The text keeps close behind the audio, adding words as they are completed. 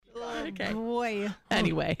Okay. Boy.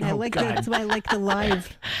 Anyway. That's why I like the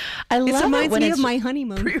live. I love it reminds me it's of my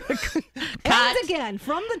honeymoon. And again,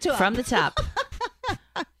 from the top. From the top.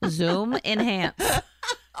 Zoom, enhance.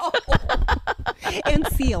 And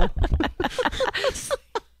seal.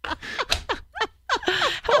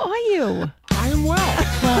 How are you? I am well.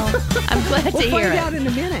 Well, I'm glad to hear We'll find it. out in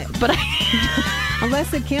a minute. But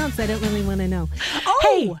Unless it counts, I don't really want to know.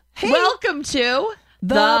 Hey, welcome to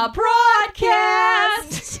the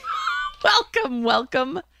broadcast.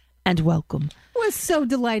 welcome, and welcome. We're so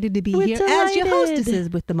delighted to be We're here as your delighted. hostesses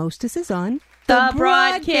with the mostesses on The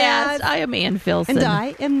broadcast. I am Ann Filson. And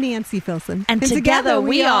I am Nancy Filson. And together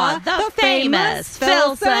we are the famous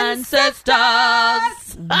Filson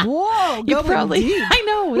Sisters. Whoa, You going probably, deep. I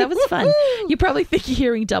know, that was fun. You probably think you're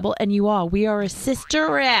hearing double, and you are. We are a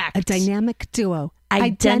sister act. A dynamic duo.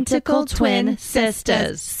 Identical twin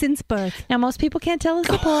sisters. Since birth. Now, most people can't tell us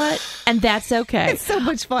apart, and that's okay. It's so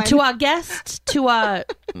much fun. To our guest, to our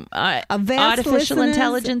vast artificial listeners,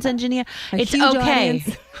 intelligence engineer, it's huge okay.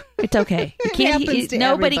 audience. It's okay. You can't, happens to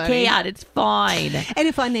nobody everybody. can't. It's fine. And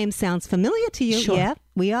if our name sounds familiar to you, Sure. yeah,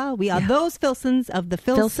 we are. We are those Filsons of the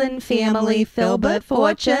Filson family, Filbert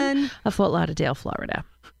fortune of Fort Lauderdale, Florida.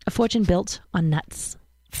 A fortune built on nuts.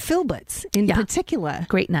 Filberts in particular.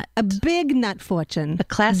 Great nut. A big nut fortune. A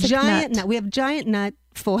classic giant nut. We have giant nut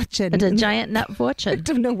fortune. A giant nut I fortune.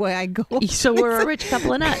 don't know where I go. So we're a rich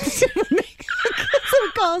couple of nuts.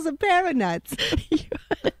 Someone calls a pair of nuts.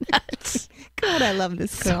 Nuts. God, I love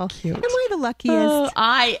this girl. cute. Am I the luckiest? Oh,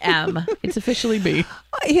 I am. It's officially me.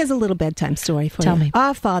 Here's a little bedtime story for Tell you. me.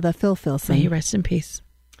 Our father, Phil May Filson, you rest in peace.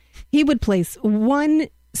 he would place one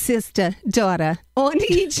daughter on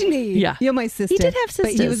each knee. Yeah. You're my sister. He did have But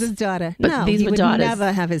he sisters. was his daughter. But no, these he were would daughters.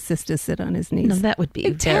 never have his sister sit on his knees. No, that would be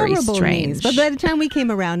very Terrible strange. knees. But by the time we came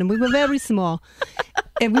around, and we were very small,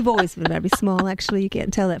 and we've always been very small, actually, you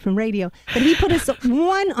can't tell that from radio, but he put us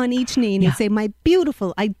one on each knee, and he'd say, my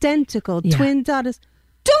beautiful, identical twin daughters,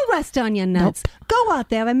 don't rest on your nuts. Go out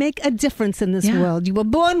there and make a difference in this world. You were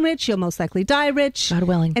born rich, you'll most likely die rich. God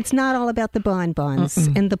willing. It's not all about the bonbons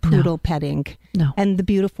and the poodle petting and the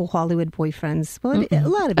beautiful Hollywood boyfriends. Well, a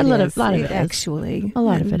lot of it is. A lot of it is. Actually. A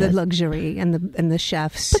lot of it the is. luxury and the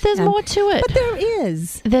chefs. But there's more to it. But there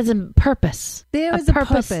is. There's a purpose. There is a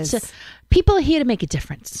purpose. People are here to make a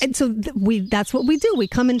difference. And so that's what we do. We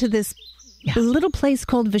come into this little place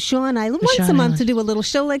called Vashon Island once a month Island. to do a little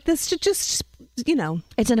show like this to just, It's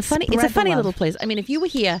a funny spread the love. little place. I mean, if you were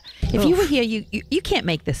here, you can't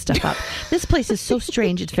make this stuff up. This place is so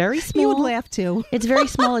strange. It's very small. You would laugh too. It's very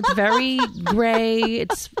small. It's very gray.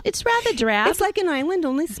 It's rather drab. It's like an island,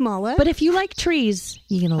 only smaller. But if you like trees,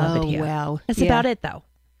 you're gonna love it here. Wow. That's about it, though.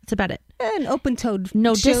 That's about it. And open-toed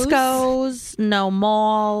No shoes, discos, no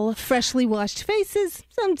mall. freshly washed faces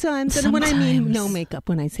sometimes. And when I mean Sometimes. no makeup,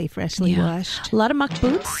 when I say freshly washed. A lot of muck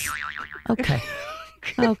boots. Okay.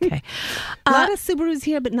 Okay. A lot of Subarus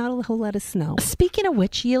here, but not a whole lot of snow. Speaking of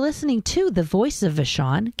which, you're listening to The Voice of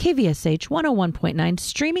Vashon, KVSH 101.9,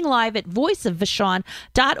 streaming live at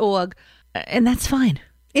voiceofvashon.org, and that's fine.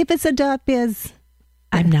 If it's a .biz,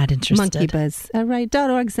 I'm not interested. monkey buzz. All right,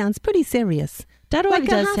 .org sounds pretty serious. .org Like a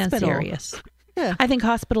does sound hospital. serious. Yeah. I think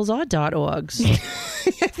hospitals are .orgs.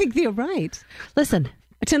 I think you're right. Listen.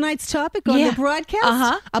 Tonight's topic on the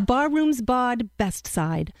broadcast, a barroom's barred best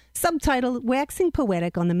side. Subtitled, Waxing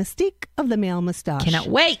Poetic on the Mystique of the Male Moustache. Cannot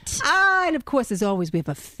wait. And of course, as always, we have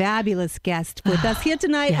a fabulous guest with us here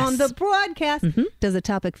tonight on the broadcast. Does the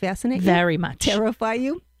topic fascinate you? Very much. Terrify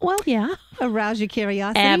you? Well, yeah. Arouse your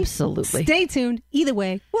curiosity? Absolutely. Stay tuned. Either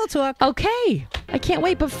way, we'll talk. Okay. I can't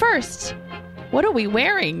wait. But first, what are we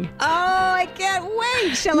wearing? Oh, I can't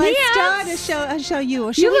wait. Shall I start or shall you? Or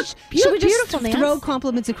You should look we just beautiful, Nance. throw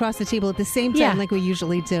compliments across the table at the same time like we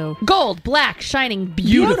usually do? Gold, black, shining,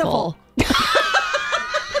 beautiful.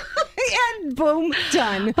 And boom,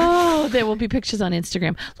 done. Oh, there will be pictures on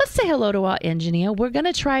Instagram. Let's say hello to our engineer. We're going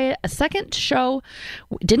to try a second show.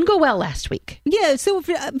 Didn't go well last week. Yeah, so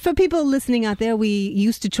for people listening out there, we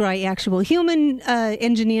used to try actual human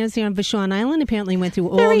engineers here on Vashon Island. Apparently went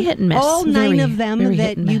through Very hit and miss. all nine Very, of them very that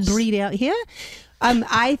hit and you miss. breed out here.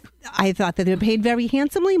 I thought that they were paid very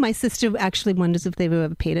handsomely. My sister actually wonders if they were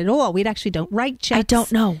ever paid at all. We actually don't write checks. I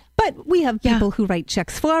don't know. But we have people who write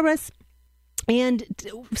checks for us. And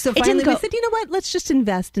so finally we said, you know what, let's just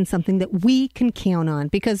invest in something that we can count on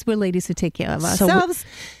because we're ladies who take care of ourselves.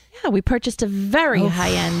 We purchased a very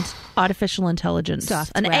high-end artificial intelligence,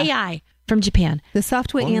 Software. an AI from Japan. The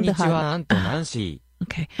software and the hardware.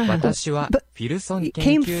 Okay. It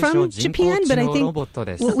came from Japan, but I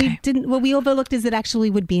think what we overlooked is it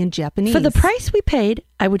actually would be in Japanese. For the price we paid,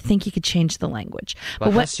 I would think you could change the language.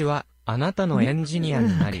 But what,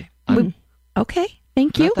 Okay,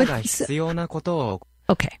 thank you. あなたが必要なことを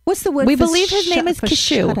Okay. What's the word We for believe his name is for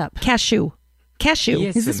Cashew. shut up? Cashew. イ Cashew.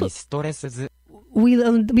 エスミストレスズ We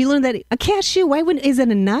learned that a cashew. Why wouldn't? Is it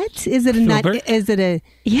a nut? Is it a nut? Filbert? Is it a?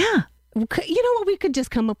 Yeah. You know what? We could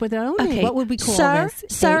just come up with our own name. Okay. What would we call Sir, this?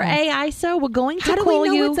 Sir AI, sir, we're going to How do call we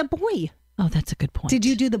know you. it's a boy? Oh, that's a good point. Did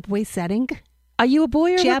you do the boy setting? Are you a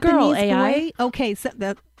boy or a Japanese girl, AI? boy? Okay, so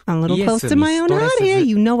I'm a little Yes, close to my own Miss heart Doris here. is-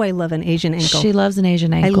 You know I love an Asian ankle. She loves an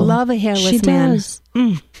Asian I ankle. love a hairless She man. does.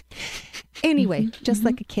 Anyway, just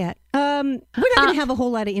like a cat. We're not going to have a whole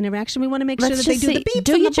lot of interaction. We want to make sure let's that they just do see. the beeps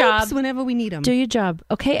Do and your the boops job. whenever we need them. Do your job.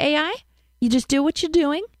 Okay, AI? You just do what you're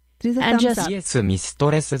doing. Do the and thumbs just- up. イエスミスト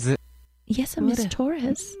レスズ Yes, I'm Miss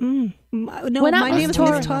Torres. No, We're not my name Miss is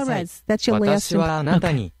Miss Torres. Torres. That's your last 私はあな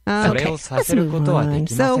たにそれをさせることはできま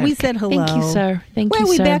せ So ん we said hello. Thank you, sir. Thank Where you, are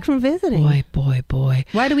we sir. back from visiting? Boy.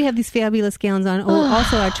 Why do we have these fabulous gowns on? Oh,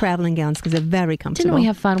 also our traveling gowns because they're very comfortable. Didn't we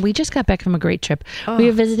have fun? We just got back from a great trip. We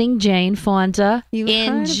were visiting Jane Fonda You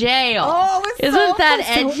in heard of- jail. Oh, it's Isn't so that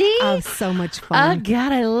fun. edgy? So much Oh, fun.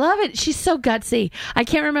 God, I love it. She's so gutsy. I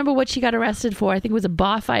can't remember what she got arrested for. I think it was a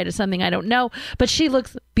bar fight or something. I don't know. But she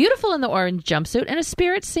looks beautiful in the orange jumpsuit, and her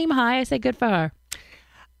spirits seem high. I say good for her.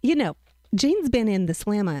 You know, Jane's been in the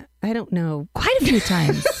Slammer, I don't know. Quite a few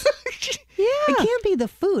times. It can't be the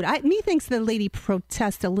food. Me thinks the lady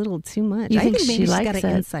protests a little too much. You I think think maybe she she's likes got it?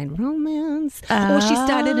 an inside romance. Or she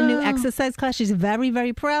started a new exercise class she's very,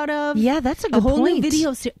 very proud of. Yeah, that's a A good whole point. new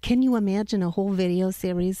video. Can you imagine a whole video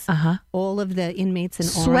series? Uh-huh. All of the inmates in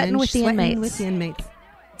Sweating orange. with the sweating inmates. with the inmates.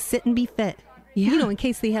 Sit and be fit. Yeah. You know, in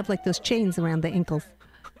case they have like those chains around the ankles.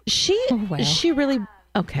 She wow. she really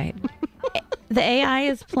okay. The AI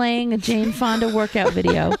is playing a Jane Fonda workout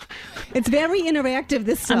video. It's very interactive,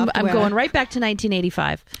 this software. I'm going right back to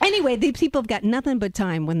 1985. Anyway, these people have got nothing but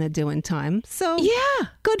time when they're doing time. So Yeah.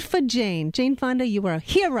 good for Jane. Jane Fonda, you were a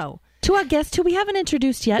hero. To our guest, who we haven't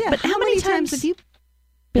introduced yet, Yeah, but how many times have you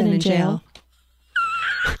been in jail?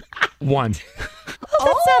 One. Oh,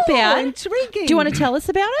 that's not bad. Intriguing. Do you want to tell us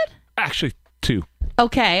about it? Actually, two.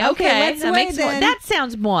 Okay. let's that wait makes more, then. that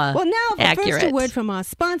sounds more Well, now accurate. first a word from our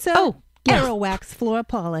sponsor. Oh, yes. Aerowax Floor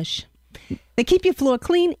Polish. They keep your floor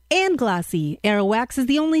clean and glossy. Aerowax is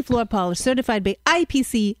the only floor polish certified by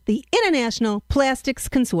IPC, the International Plastics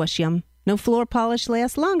Consortium. No floor polish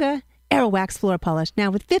lasts longer. Aerowax Floor Polish, now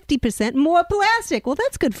with 50% more plastic. Well,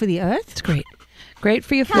 that's good for the earth. It's great. Great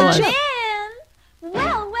for your floors. Sure.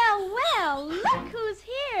 Well, look who's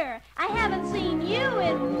here. I haven't seen you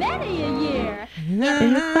in many a year.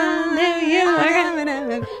 I knew you were coming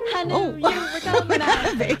out.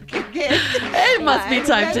 It must be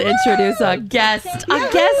time to introduce our guest.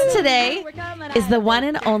 Our guest today is the one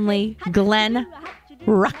and only Glenn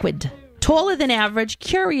Rockwood. Taller than average,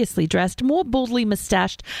 curiously dressed, more boldly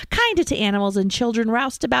mustached, kinder to animals and children,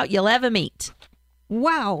 roustabout you'll ever meet.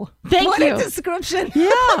 Wow. Thank what you. a description.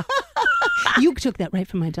 Yeah. You took that right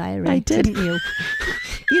from my diary. I did. Didn't you?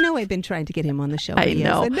 You know I've been trying to get him on the show. I for years,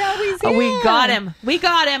 know. and now he's Oh, here. we got him. We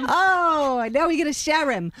got him. Oh, now we're going to share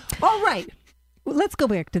him. All right. Well, let's go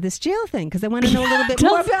back to this jail thing because I want to know a little bit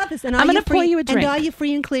Tell more us- about this. And I'm going gonna to pour you a drink. And are you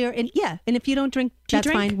free and clear? And yeah, and if you don't drink, Do you that's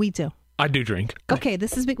drink? fine. We do. I do drink. Okay,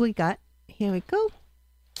 this is what we got. Here we go.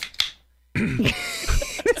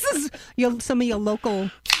 This is some of your local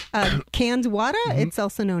canned water. It's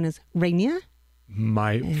also known as Rainier.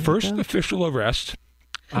 My first official arrest.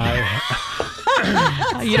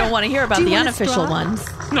 You don't want to hear about Do you the want a unofficial straw? ones.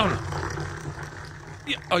 No.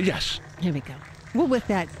 Yeah, oh, yes. Here we go. Well, with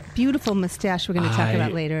that beautiful mustache we're going to talk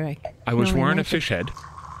about later. I was really wearing a like it. fish head.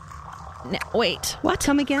 No, wait. What?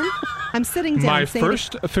 Come again? I'm sitting down. My Say it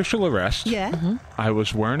first official arrest. Yeah. I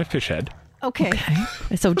was wearing a fish head. Okay.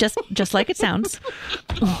 Okay. So just like it sounds.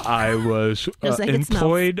 I was Just like it smells.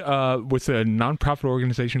 employed with a nonprofit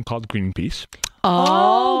organization called Greenpeace.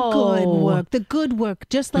 Oh, good work. The good work.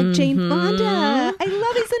 Just like Jane Fonda. I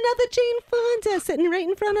love he's another Jane Fonda sitting right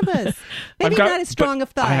in front of us. Maybe not as strong of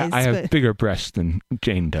thighs. I have but... bigger breasts than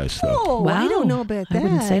Jane does, though. Oh, I don't know about that. I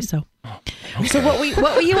wouldn't say so. So what were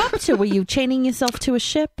you up to? Were you chaining yourself to a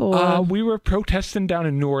ship or? We were protesting down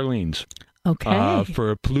in New Orleans. Okay.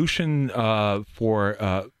 For pollution it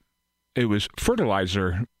was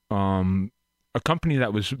fertilizer, a company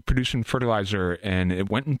that was producing fertilizer, and it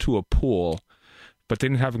went into a pool, but they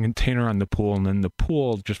didn't have a container on the pool, and then the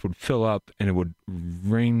pool just would fill up and it would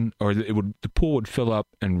rain, or the pool would fill up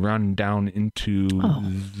and run down into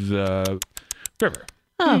the river.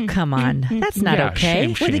 Oh, come on. That's not Yeah, okay. shame,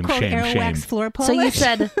 What do they call shame, Aerowax shame. floor polish? So you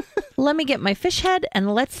said, let me get my fish head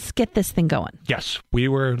and let's get this thing going. Yes, we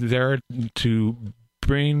were there to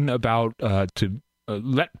bring about to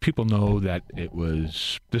let people know that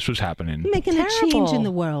this was happening. Making a change in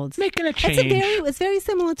the world. Making a change. It's very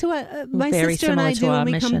similar to what my sister and I do when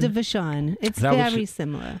we come to Vashon. It's very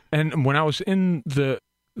similar. And when I was in the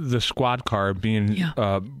squad car being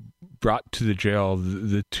brought to the jail,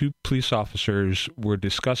 the two police officers were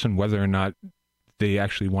discussing whether or not they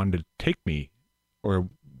actually wanted to take me or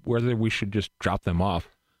whether we should just drop them off.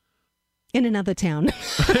 In another town.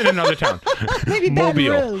 In another town. Maybe Baton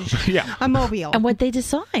Rouge. Yeah. A Mobile. And what'd they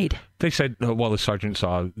decide? They said, the sergeant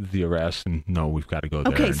saw the arrest and no, we've got to go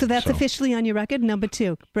there. Okay, so that's officially on your record. Number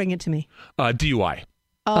 2. Bring it to me. DUI.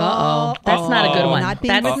 Uh-oh. That's not a good one.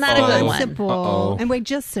 That's not a good one. Uh-oh. And we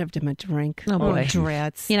just served him a drink. Oh, boy.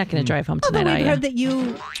 Drats. You're not going to drive home tonight, Although are we you? heard that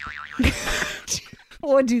you...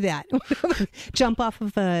 or do that. Jump off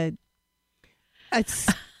of a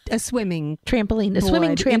swimming trampoline. A board.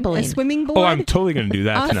 swimming trampoline. A swimming board. Oh, I'm totally going to do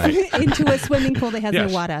that tonight. Into a swimming pool that has no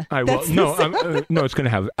water. I will. No, it's going to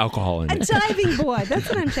have alcohol in A it. diving board. That's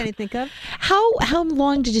what I'm trying to think of. How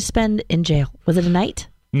long did you spend in jail? Was it a night?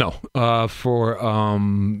 No, for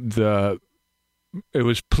it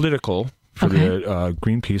was political for the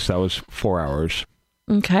Greenpeace. That was 4 hours.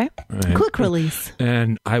 Okay. And, Quick release.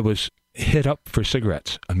 And I was hit up for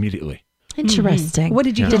cigarettes immediately. Interesting. Mm-hmm. What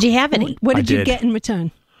did you Did you have any? What did you get in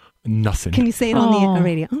return? Nothing. Can you say it on the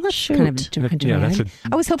radio? Oh, that's shoot. kind of a drag. That's a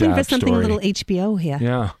I was hoping for dad something story. a little HBO here.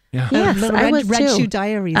 Yeah. Yes, little I was Red too. Shoe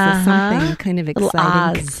Diaries or something kind of Little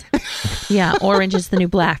exciting. Oz. Yeah, Orange is the New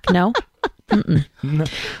Black. No? No.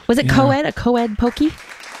 Was it co-ed? A co-ed pokey?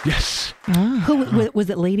 Yes. Who was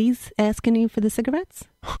it? Ladies asking you for the cigarettes?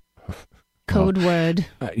 Code word.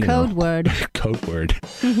 Code word. Code word.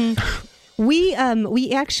 Mm-hmm. We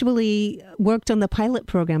actually worked on the pilot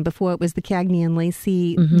program before it was the Cagney and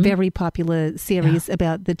Lacey very popular series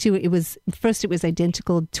about the two. It was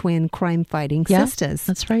identical twin crime fighting sisters.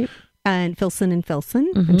 That's right. And Filson and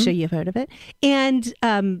Filson. I'm sure you've heard of it. And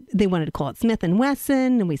they wanted to call it Smith and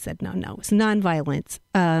Wesson, and we said no, it's nonviolence.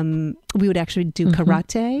 We would actually do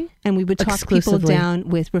karate, and we would talk people down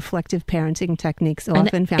with reflective parenting techniques,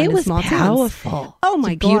 often found in small towns. It was powerful. Oh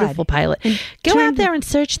my God! Beautiful pilot. Go out there and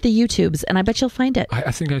search the YouTubes, and I bet you'll find it.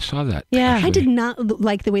 I think I saw that. Yeah, actually. I did not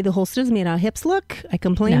like the way the holsters made our hips look. I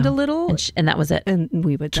complained a little, and that was it. And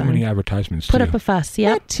we were too done. many advertisements. Put up a fuss.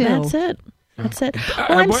 Yeah, that's it. That's it.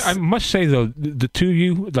 Well, I must say though, the two of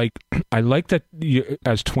you, like, I like that you,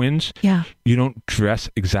 as twins, you don't dress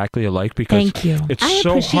exactly alike because it's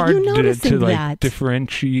so hard to like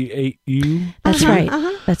differentiate you. That's right.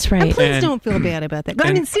 That's right. And please don't feel bad about that.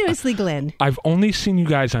 I mean, seriously, Glenn. I've only seen you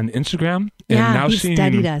guys on Instagram, and now seeing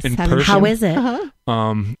you in person. How is it?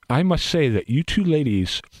 I must say that you two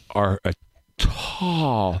ladies are a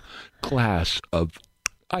tall glass of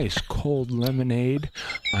ice cold lemonade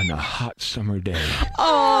on a hot summer day.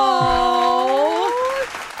 Oh,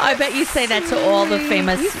 I bet you say that to all the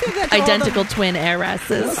famous identical twin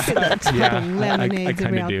heiresses. I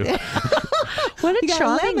kind of do. What a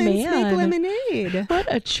charming man. Make lemonade. What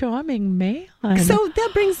a charming man. So that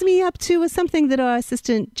brings me up to something that our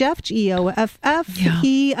assistant Jeff, GEOFF,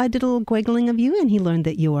 he did a little googling of you, and he learned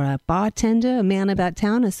that you are a bartender, a man about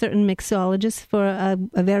town, a certain mixologist for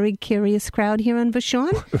a very curious crowd here in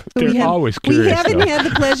Vashon. They're always curious. We haven't had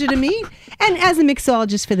the pleasure to meet. And as a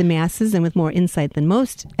mixologist for the masses and with more insight than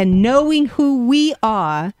most, and knowing who we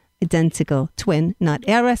are, identical twin, not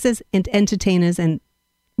heiresses, and entertainers, and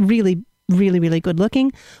really, really, really good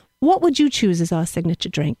looking, what would you choose as our signature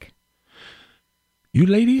drink? You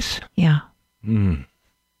ladies? Yeah.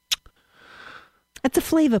 That's a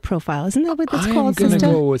flavor profile. Isn't that what it's called, I'm sister? going to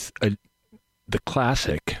go with the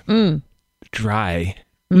classic dry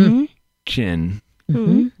gin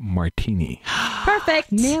martini.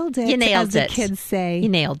 Perfect. Nailed it. You nailed as it. the kids say. You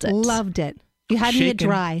nailed it. Loved it. You had me at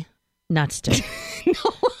dry. Not still.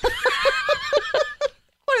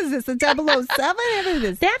 What is this, a 007? What is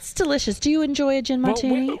this? That's delicious. Do you enjoy a gin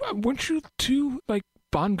martini? Weren't you two like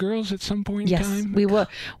Bond girls at some point in time? Yes, we were.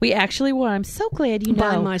 We actually were. I'm so glad you know.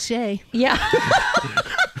 Bon Marché. Yeah.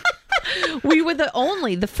 We were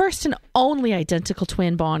the first and only identical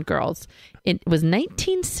twin Bond girls. It was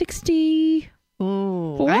 1960.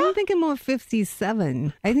 Oh, I'm thinking more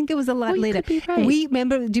 57. I think it was a lot later. Could be right. Do you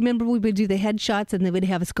remember we would do the headshots and they would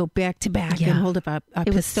have us go back to back and hold up our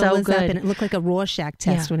pistolas up, and it looked like a Rorschach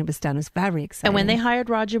test when it was done. It was very exciting. And when they hired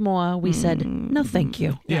Roger Moore, we said, no, thank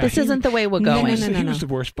you. Yeah, this isn't the way we're going. No. He was the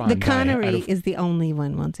worst Bond The guy Connery is the only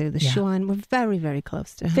one we'll do. The Sean, we're very, very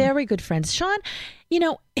close to him. Very good friends. Sean,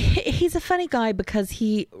 he's a funny guy because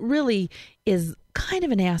he really is kind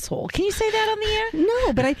of an asshole. Can you say that on the air?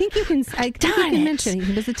 No, but I think you can. I think you can mention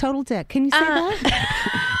he was a total dick. Can you say that?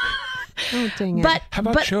 Oh, dang it. But How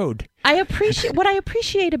about Chode? what I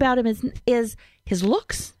appreciate about him is his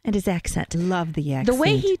looks and his accent. Love the accent. The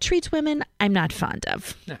way he treats women, I'm not fond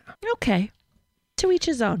of. No. Okay. To each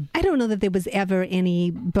his own. I don't know that there was ever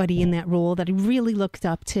anybody in that role that I really looked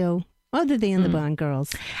up to, other than the Bond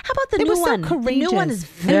girls. How about the They new were so one? courageous. The new one is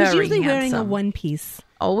And very he was usually wearing a handsome. one piece.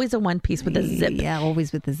 Always a one piece with a zip. Yeah,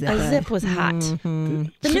 always with the zip. A zip was hot.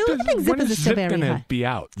 Mhm. The new I think when zippers is are still Zip very gonna hot. be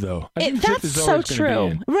out though? I think Zip That's is so always gonna be true.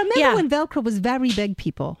 in. Remember Yeah. when Velcro was very big,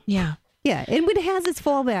 people? Yeah. Yeah, and it has its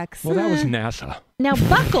fallbacks. Well, that was NASA. Now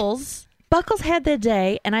Buckles had their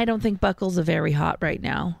day, and I don't think Buckles are very hot right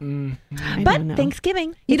now. I But don't know. Thanksgiving,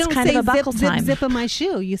 You it's don't kind say of a buckle zip, time. zip, zip of my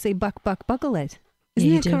shoe. You say buckle it. Yeah, Isn't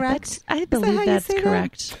you that do. correct? I Is that believe how you that's say that?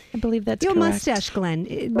 correct. I believe that's Your correct. mustache, Glenn,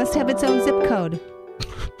 it must have its own zip code.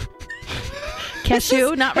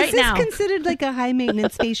 Cashew, not right now. Is this considered like a high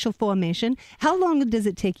maintenance facial formation? How long does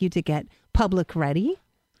it take you to get public ready?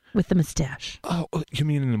 With the mustache. Oh, you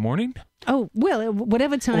mean in the morning? Oh, well,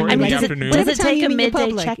 whatever time. Or you in the like- afternoon. Does whatever it time take you a meet your midday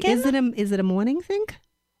public. check-in? Is it a morning thing?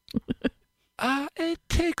 It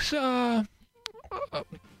takes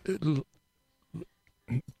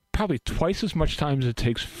probably twice as much time as it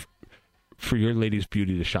takes for your lady's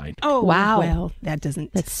beauty to shine. Oh, Wow. Well, that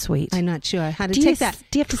doesn't. That's sweet. I'm not sure how to do take that.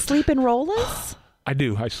 Do you have to sleep in rollers? I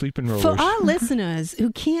do. I sleep in rollers. For our listeners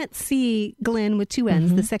who can't see Glenn with two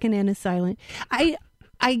N's, the second N is silent.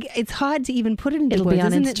 It's hard to even put it into It'll words. be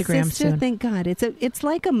on Isn't Instagram it, sister? soon. Thank God. It's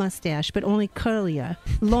like a mustache, but only curlier,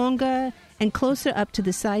 longer, and closer up to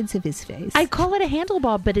the sides of his face. I call it a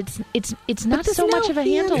handlebar, but it's not there's so no much of a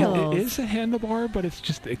handle. handle. It is a handlebar, but it's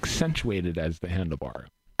just accentuated as the handlebar.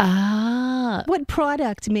 Ah, What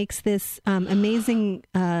product makes this amazing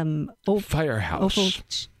Firehouse. oval?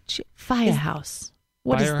 Firehouse.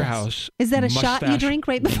 What is Firehouse. Is that a shot you mustache drink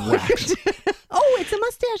right before? wax. Oh, it's a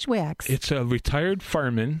mustache wax. It's a retired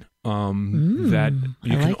fireman that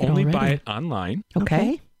you I can like it only buy already. it online.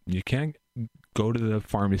 Okay. You can't go to the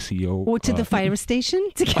pharmacy Or to the fire station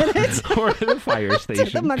to get it. or to the fire To the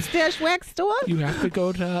station. mustache wax store. You have to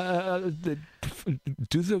go to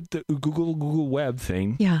do the Google web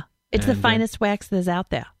thing. Yeah. It's the And, finest wax there's out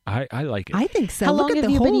there. I like it. I think so. How Look long at have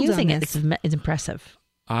the you been hold using on it? this. It's impressive.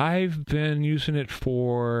 I've been using it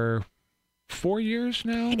for 4 years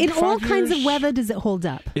now. In 5 all kinds of years. weather, does it hold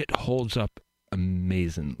up? It holds up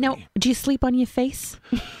amazingly. Now, do you sleep on your face?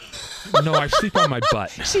 No, I sleep on my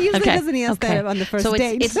butt. She usually Okay. doesn't ask Okay. that on the first So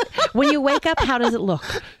date. it's when you wake up, how does it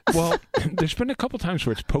look? Well, there's been a couple times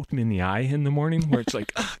where it's poked me in the eye in the morning, where it's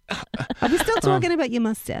like, Are we still talking about your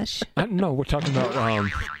mustache? no, we're talking about.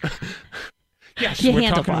 Yes, Your we're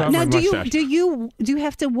talking handlebar. about Now, my do mustache. you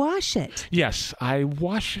have to wash it? Yes, I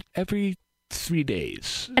wash it every 3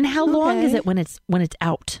 days. And how long Okay. is it when it's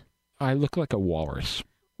out? I look like a walrus.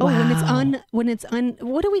 Oh, Wow. when it's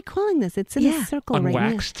what are we calling this? It's in Yeah. a circle right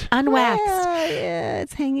Unwaxed. Unwaxed. now. Yeah,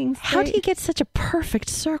 it's hanging straight. How do you get such a perfect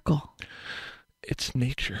circle? It's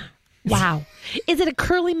nature. Wow. Is it a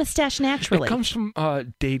curly mustache naturally? It comes from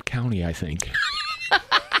Dade County, I think.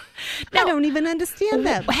 I don't even understand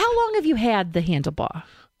that. How long have you had the handlebar?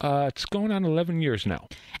 It's going on 11 years now.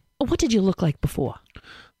 What did you look like before?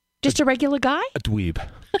 Just a regular guy? A dweeb.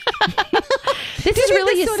 This is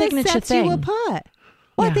really your This sort of signature sets thing. you apart.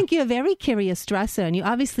 Well, Yeah. I think you're a very curious dresser, and you're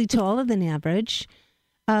obviously taller than average.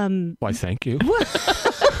 Why, thank you.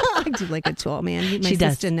 I do like a tall man. My She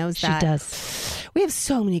does. sister knows that. She does. We have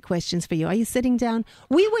so many questions for you. Are you sitting down?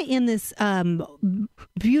 We were in this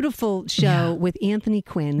beautiful show Yeah. with Anthony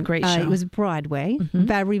Quinn. Great show. It was Broadway,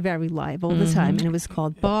 very, very live all the time, and it was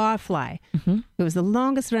called Barfly. It was the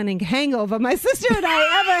longest running hangover my sister and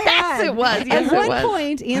I ever had. Yes, it was. Yes, At it one was.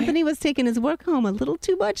 point, Anthony was taking his work home a little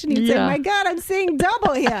too much, and he'd say, Yeah. "My God, I'm seeing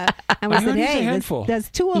double here." And we I said, heard he's a "Hey, handful." there's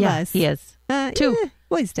two of Yeah, us." he is. Two. Yeah,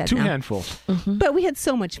 well, he's dead 2 now. handfuls. But we had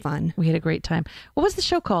so much fun. We had a great time. What was the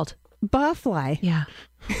show called? Barfly. Yeah.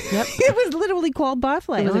 Yep. It was literally called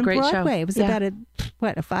Barfly It was a on great show. Broadway. It was Yeah.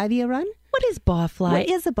 about a 5-year run? What is barfly? What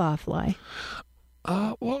is a barfly?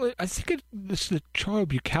 Well, I think it's the Charles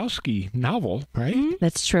Bukowski novel, right?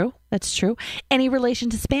 That's true. That's true. Any relation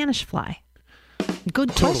to Spanish fly? Good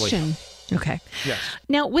Totally. question. Okay. Yes.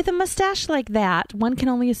 Now, with a mustache like that, one can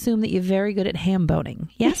only assume that you're very good at ham boning.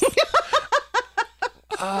 Yes?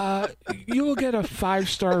 You will get a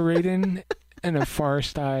 5-star rating in a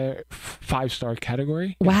 5-star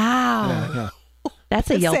category. Wow. Yeah. That's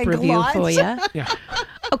a Yelp Saying a review lot. for you. Yeah.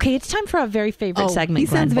 Okay, it's time for our very favorite segment, He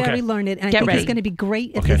sounds Glenn. very Okay. learned, and I Get think ready. he's going to be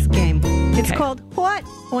great at Okay. this game. It's Okay. called What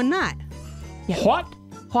or Not. What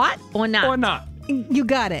Hot or not? or not? You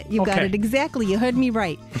got it. You got Okay. it. Exactly. You heard me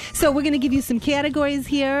right. So we're going to give you some categories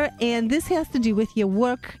here, and this has to do with your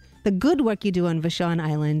work, the good work you do on Vashon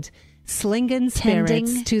Island. slinging Tending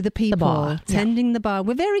spirits to the people, bar. tending the bar.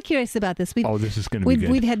 We're very curious about this. This is going to be good.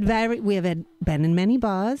 We've had been in many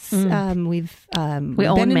bars. We been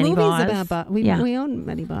own in many movies bars. about bar. We own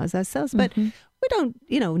many bars ourselves, but we don't,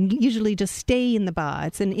 usually just stay in the bar.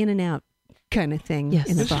 It's an in and out kind of thing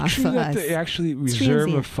in the Is bar it true for that us. they actually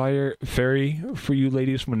reserve a ferry for you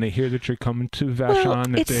ladies when they hear that you're coming to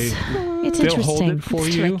Vashon? It's they'll hold interesting. it for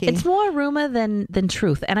It's you. tricky. It's more rumor than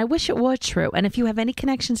truth, and I wish it were true. And if you have any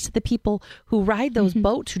connections to the people who ride those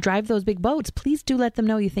boats, who drive those big boats, please do let them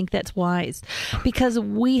know you think that's wise, because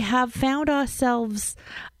we have found ourselves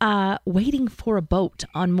waiting for a boat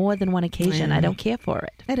on more than one occasion. I don't care for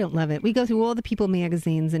it. I don't love it. We go through all the People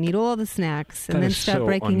magazines and eat all the snacks, and That then is start so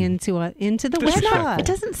breaking into the wet disrespectful. bar. It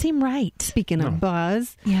doesn't seem right. Speaking of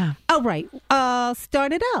bars, Yeah. all right.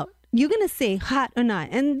 Start it out. You're gonna say hot or not,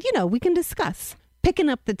 and we can discuss picking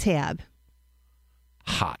up the tab.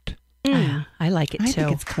 Hot. I like it I too.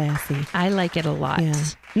 think it's classy. I like it a lot. Yeah,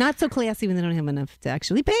 not so classy when they don't have enough to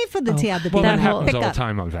actually pay for the tab that Well, people that have to happens pick all the up.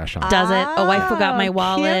 time on Vashon. Does it? Oh, I forgot my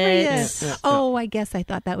wallet. Curious. Oh, I guess I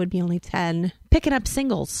thought that would be only 10. Picking up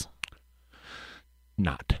singles.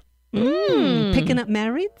 Not. Picking up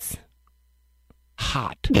marrieds.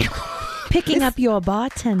 Hot. Picking up your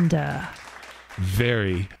bartender.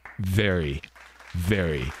 Very, very,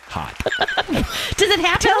 very hot. Does it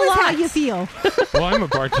happen Tell a us lot? how you feel. Well, I'm a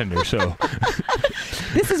bartender, so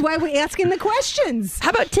This is why we're asking the questions.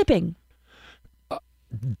 How about tipping?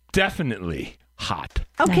 definitely hot.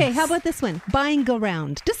 Okay, Nice. how about this one? Buying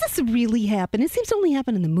around. Does this really happen? It seems to only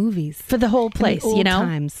happen in the movies. For the whole In the place, old you know?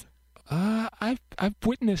 times. I've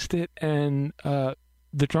witnessed it, and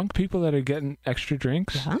the drunk people that are getting extra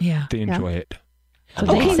drinks, Yeah. they enjoy it. So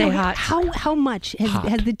they say now, hot. How much has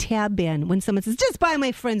Hot. the tab been when someone says, just buy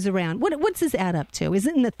my friends around? What's this add up to? Is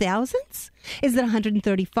it in the thousands? Is it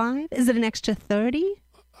 135? Is it an extra 30?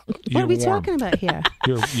 What are we talking about here?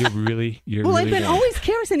 You're really Well, really I've been warm. always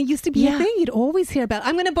curious, and it used to be a Yeah. thing. You'd always hear about.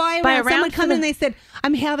 I'm going to buy Buy around. a round Someone for come in, the- they said,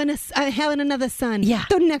 I'm having another son. Yeah.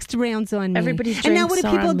 The next round's on me. Everybody's and now what do drinks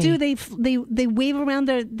are people on do? me. They wave around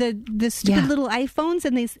the stupid Yeah. little iPhones,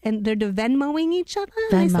 and they're Venmoing each other.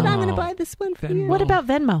 And I said, I'm going to Venmo. buy this one for Venmo. you. What about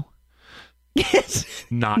Venmo?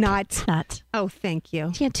 Not. Not. Oh, thank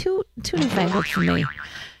you. Yeah, too newfangled for me.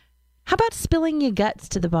 How about spilling your guts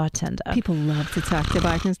to the bartender? People love to talk to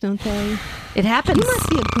bartenders, don't they? It happens. You must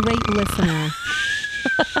be a great listener.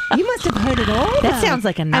 You must have heard it all. That sounds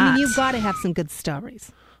like a I knot. mean, you've got to have some good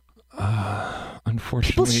stories.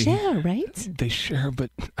 Unfortunately, People share, right? They share, but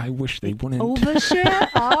I wish they wouldn't. Overshare?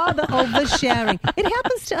 Oh, the oversharing. It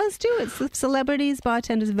happens to us too. It's celebrities,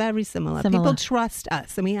 bartenders, very similar. People trust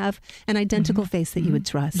us, and we have an identical face that you would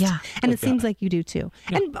trust. Yeah. And it seems like you do too.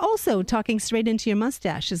 And also, talking straight into your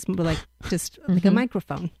mustache is like just like a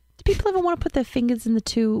microphone. Do people ever want to put their fingers in the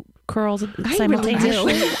two curls I really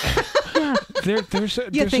simultaneously? do. Yeah. There's a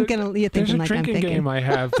You're thinking there's a like I'm drinking thinking. game I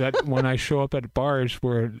have that when I show up at bars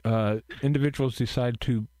where individuals decide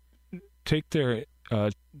to take their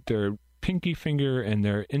pinky finger and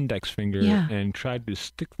their index finger and try to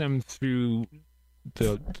stick them through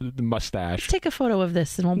the mustache. Take a photo of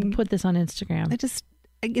this and we'll put this on Instagram.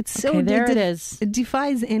 It's so Okay, there it is. It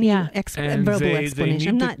defies any Yeah. And verbal they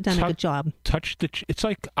explanation. need I've not to done a good job. Touch the. It's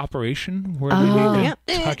like Operation where Oh. they need Yep.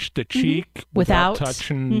 to touch the cheek Without? without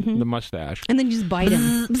touching the mustache. And then you just bite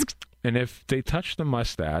him. And if they touch the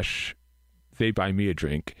mustache, they buy me a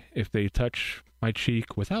drink. If they touch my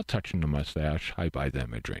cheek without touching the mustache, I buy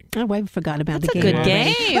them a drink. Oh, I forgot about That's the a game. good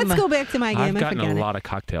already. game. Let's go back to my game. I've I gotten forgot a it. lot of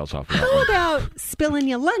cocktails off of that How one. about spilling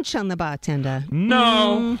your lunch on the bartender?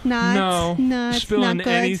 No, Not spilling not good.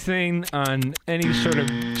 anything on any sort of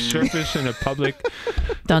surface in a public.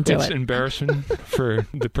 Don't do It's it. embarrassing for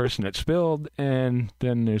the person that spilled, and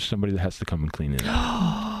then there's somebody that has to come and clean it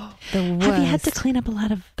up. The worst. Have you had to clean up a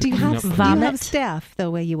lot of Do you have vomit? staff though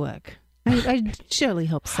where you work? I surely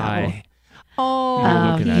hope so. Hi. Oh,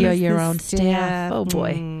 You're looking at you're it. your the own staff. Oh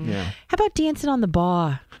boy. Yeah. How about dancing on the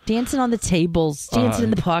bar? Dancing on the tables? Dancing in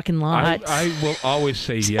the parking lot? I will always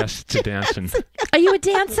say yes to dancing. Are you a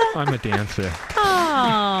dancer? I'm a dancer.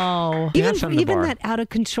 Oh. Dance on the Even bar. that out of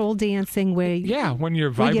control dancing where Yeah, when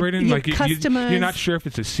you're Where you- vibrating, your like customers- you're not sure if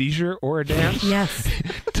it's a seizure or a dance. yes,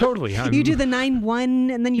 Totally. you do the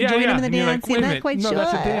 9-1 and then you join them in the and you're dance. like, wait You're a not minute. quite No, sure.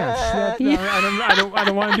 that's a dance. I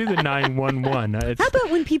don't want to do the 911. How about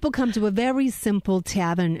when people come to a very simple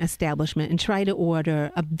tavern establishment and try to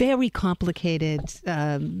order a very complicated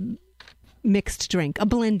mixed drink, a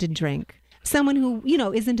blended drink? Someone who,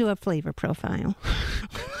 is into a flavor profile.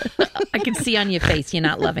 I can see on your face you're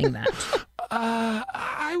not loving that.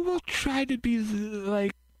 I will try to be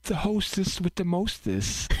like the hostess with the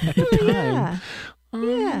mostess at the time. Yeah.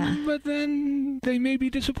 Yeah. But then they may be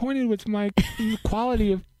disappointed with my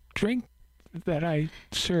quality of drink that I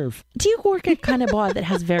serve. Do you work at kind of bar that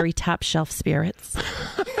has very top shelf spirits?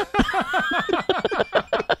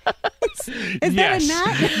 Is that a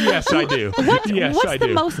nut? Yes, I do. What's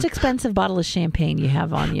the most expensive bottle of champagne you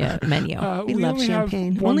have on your menu? We love only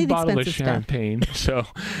champagne. Have one Only the bottle of expensive stuff. champagne. So,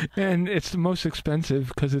 and it's the most expensive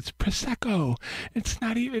because it's Prosecco. It's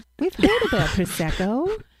not even. We've heard about Prosecco.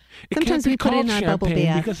 It Sometimes can't be we put it in called our bubble champagne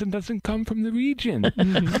bath. because it doesn't come from the region.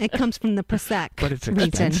 It comes from the Prosecco But it's region.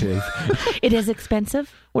 expensive. It is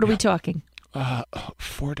expensive? What are we talking?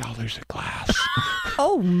 $4 a glass.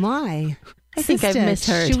 Oh my! I think I've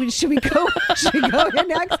misheard. Should we go? Should we go here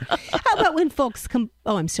next? How about when folks come?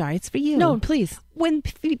 Oh, I'm sorry. It's for you. No, please. When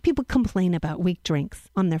people complain about weak drinks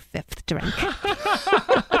on their fifth drink.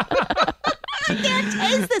 I can't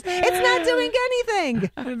taste this. It's not doing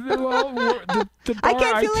anything. Well, the bar I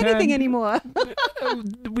can't feel anything anymore.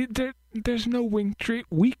 There's no weak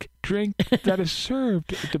drink that is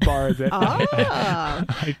served at the bar.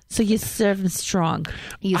 That So you serve them strong.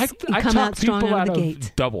 You I come talk out strong people out of the of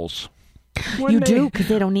gate. doubles. You do because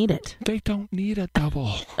they don't need it. They don't need a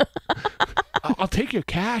double. I'll take your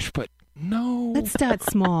cash, but no. Let's start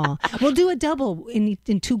small. We'll do a double in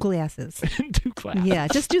 2 glasses. In 2 glasses. Yeah,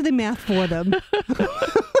 just do the math for them.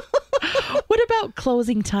 What about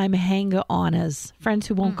closing time hanger-oners? Friends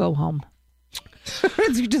who won't go home.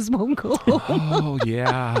 You just won't go home. Oh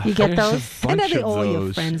yeah. You get There's those? a And are bunch they of all your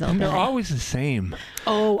those. friends, I'll And they're bet? always the same.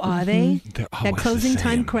 Oh, are they? They're always That closing the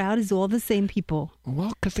time same. crowd is all the same people.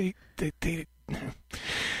 Well, because they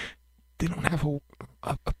don't have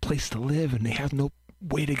a place to live, and they have no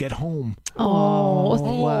way to get home.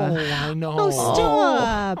 Oh, I know. Oh,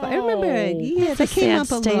 stop! I remember. Yeah, that came up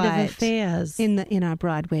a state lot of affairs. in our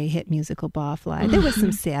Broadway hit musical Barfly. There were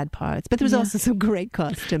some sad parts, but there was also some great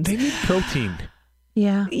costumes. They need protein.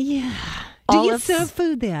 Yeah. Yeah. Do you Olives? serve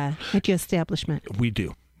food there at your establishment? We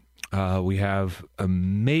do. We have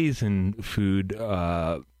amazing food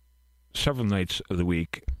several nights of the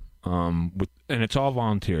week, and it's all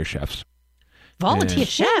volunteer chefs, Volunteer And-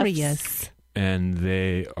 chefs. Curious. and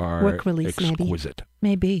they are Work release, maybe. exquisite.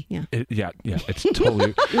 Maybe. Yeah. Yeah, it's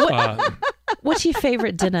totally. What's your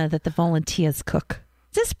favorite dinner that the volunteers cook?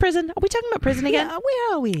 Is this prison? Are we talking about prison again? Yeah,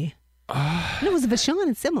 where are we? It was Vashon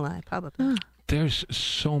and similar, probably. There's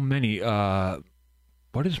so many.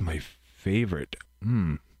 What is my favorite?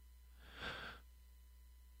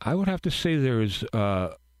 I would have to say there's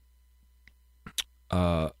a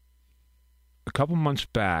couple months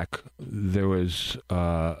back there was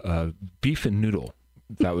a beef and noodle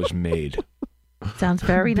that was made. Sounds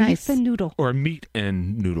very nice. Beef and noodle. Or meat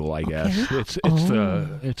and noodle, I guess.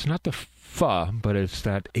 It's not the pho, but it's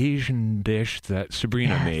that Asian dish that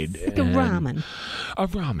Sabrina made. Like a ramen. A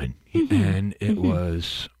ramen. And it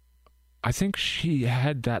was, I think she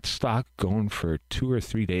had that stock going for 2 or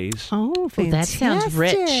 3 days. Oh, Oh, fantastic. that sounds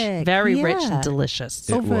rich. Very rich Yeah. and delicious.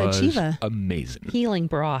 It was Overachiever. amazing. Healing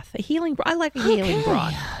broth. I like a healing Okay.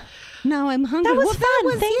 broth. Now I'm hungry. That was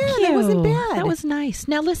Well, fun. Thank you. That wasn't bad. That was nice.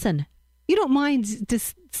 Now listen. You don't mind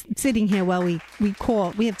just sitting here while we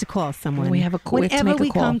call. We have to call someone. We have to Whenever make a we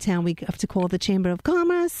call. come town, we have to call the Chamber of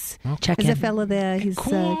Commerce. Check There's a in. fellow there. He's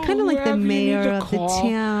Call kind of like the wherever you need mayor to of the call.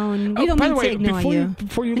 town. We don't by mean the way, to ignore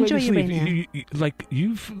before you Enjoy ladies your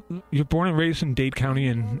leave, rain you're born and raised in Dade County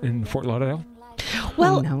in Fort Lauderdale?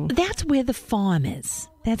 Well, no. that's where the farm is.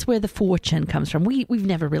 That's where the fortune comes from. We've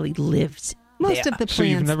never really lived Most there. of the plants So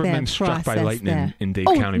you've never that been struck by process lightning there. in Dade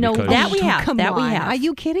Oh, County? no, because that we have. Come That we on. have. Are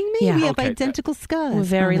you kidding me? Yeah. We have Okay. identical scars. We're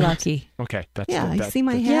very on it. lucky. Okay, that's Yeah, you that, see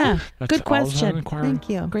my that's- hair? Yeah. that's Good all I was question. inquiring. Thank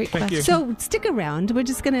you. Great Thank you. question. So stick around. We're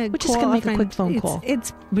just gonna make our a quick friend. phone call.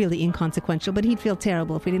 It's really inconsequential, but he'd feel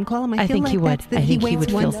terrible if we didn't call him. I feel think like he would. that's the- I he think he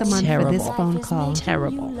waits would once feel a month for this terrible. phone call.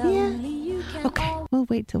 Terrible. Yeah. Okay. We'll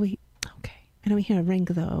wait till we. Okay. I don't hear a ring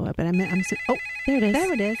though, but I'm so. Oh, There it is.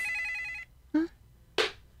 there it is.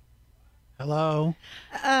 Hello.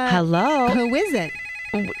 Hello. Who is it?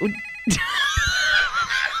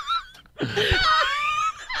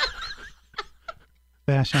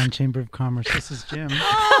 Vashon Chamber of Commerce. This is Jim.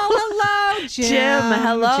 Oh, hello, Jim. Jim,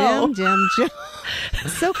 hello. Jim.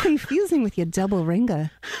 So confusing with your double ringer.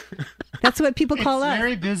 That's what people call It's us.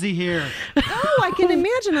 very busy here. Oh, I can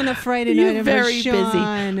imagine on a Friday night. You're of very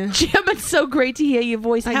Sean. busy. Jim, it's so great to hear your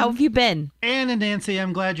voice. How have you been? Ann and Nancy,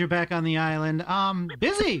 I'm glad you're back on the island.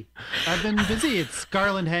 Busy. I've been busy. It's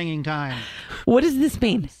garland hanging time. What does this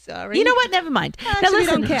mean? Sorry. You know what? Never mind. Now Actually,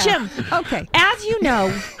 listen, don't care. Jim. Okay. As you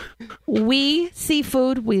know, we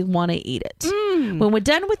seafood, we want to eat it. When we're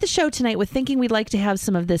done with the show tonight, we're thinking we'd like to have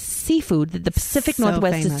some of this seafood that the Pacific So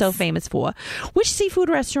Northwest is famous. so famous for. Which seafood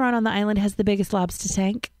restaurant on the island has the biggest lobster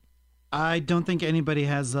tank? I don't think anybody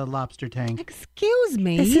has a lobster tank. Excuse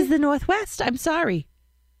me. This is the Northwest. I'm sorry.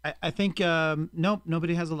 I think, nope,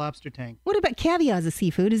 nobody has a lobster tank. What about caviar as a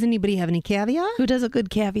seafood? Does anybody have any caviar? Who does a good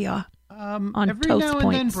caviar? On every toast now and then,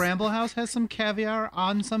 points. Bramble House has some caviar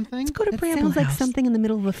on something. Let's go to That Bramble sounds like House. something in the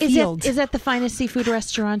middle of a Is field. that the finest seafood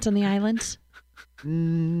restaurant on the island?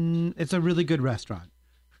 It's a really good restaurant.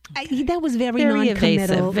 That was very Very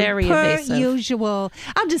non-committal. evasive, very per evasive. usual.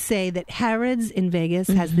 I'll just say that Harrods in Vegas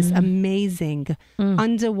has this amazing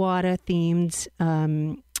underwater themed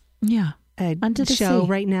Yeah. Under the show Sea.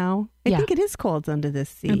 right now. I Yeah. think it is called Under the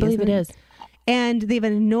Sea. I believe isn't it is. And they have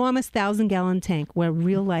an enormous 1,000-gallon tank where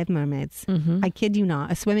real live mermaids, I kid you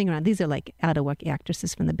not, are swimming around. These are like out-of-work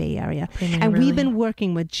actresses from the Bay Area. And we've been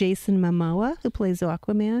working with Jason Momoa, who plays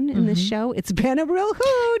Aquaman in this show. It's been a real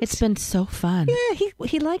hoot. It's been so fun. Yeah,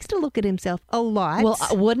 he likes to look at himself a lot. Well,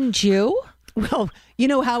 wouldn't you? Well, you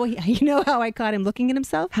know how I caught him looking at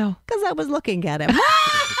himself? How? Because I was looking at him.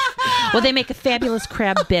 Well, they make a fabulous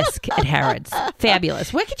crab bisque at Harrods.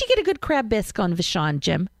 Fabulous. Where could you get a good crab bisque on Vashon,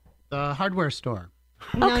 Jim? The hardware store.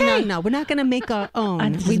 No. We're not going to make our own.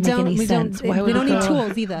 That doesn't make any sense. Why would we don't we need go?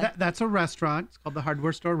 tools either. That's a restaurant. It's called the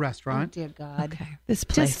Hardware Store Restaurant. Dear God. Okay. This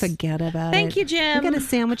place. Just forget about it. Thank you, Jim. I got a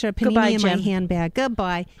sandwich or a panini Goodbye, in my Jim. handbag.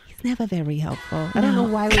 Goodbye. He's never very helpful. I don't know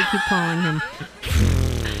why we keep calling him.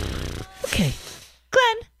 Okay.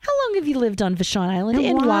 Glenn, how long have you lived on Vashon Island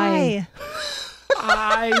and why?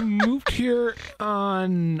 I moved here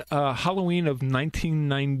on Halloween of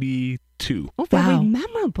 1992. Oh, very Wow.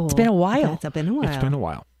 memorable. It's been a while. It's been a while. It's been a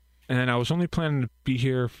while. And I was only planning to be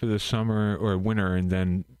here for the summer or winter and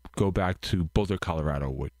then go back to Boulder, Colorado,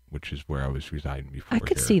 which is where I was residing before. I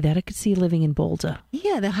could here. see that. I could see you living in Boulder.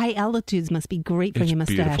 Yeah, the high altitudes must be great for It's your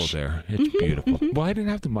mustache. beautiful there. It's beautiful. Well, I didn't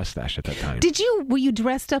have the mustache at that time. Were you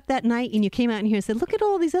dressed up that night and you came out in here and said, look at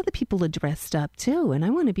all these other people are dressed up too, and I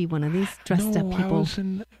want to be one of these dressed up people.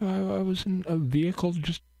 I was in a vehicle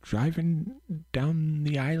just driving down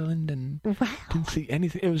the island and Wow. didn't see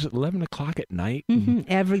anything. It was 11 o'clock at night. and Mhm.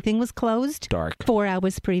 Everything was closed Dark. 4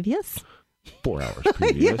 hours previous. 4 hours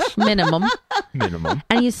previous. Minimum. Minimum.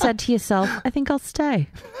 And you said to yourself, I think I'll stay.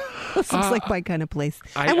 This looks like my kind of place.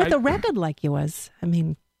 I- and with I- a record like yours, I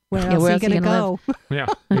mean, where Yeah, else where are you else are you going to gonna go? Yeah,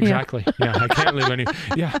 exactly. Yeah, I can't live any.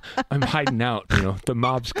 Yeah, I'm hiding out. The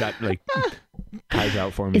mob's got like ties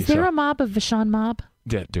out for me. Is there so- a mob, a Vashon mob?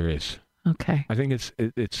 Yeah, there is. Okay. I think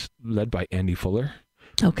it's led by Andy Fuller.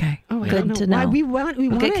 Okay. Oh, I Good don't to Why know. we We'll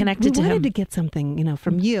wanted, get connected to we wanted him. to get something,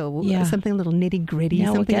 from you. Yeah. Something a little nitty gritty. Yeah,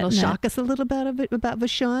 we're Something that'll getting shock us a little bit about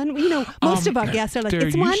Vashon. Most of our guests are like, there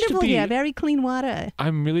it's used to wonderful be- here, very clean water.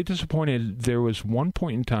 I'm really disappointed. There was one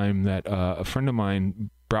point in time that a friend of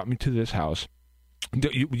mine brought me to this house.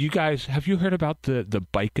 You guys, have you heard about the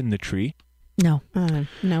bike in the tree? No.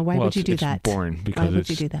 No, why Well, would you do it's that? boring because Why would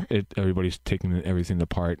you do that? everybody's taking everything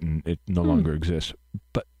apart and it no longer exists.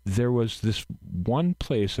 But there was this one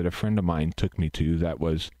place that a friend of mine took me to that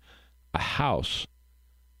was a house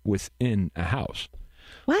within a house.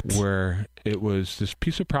 What? Where it was this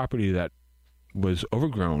piece of property that was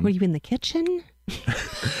overgrown. Were you in the kitchen?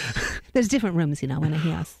 There's different rooms, in a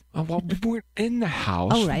house. Well, we weren't in the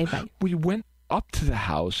house. Oh, right. We went up to the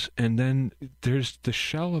house, and then there's the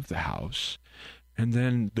shell of the house, and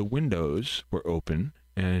then the windows were open,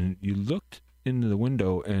 and you looked into the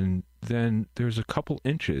window, and then there's a couple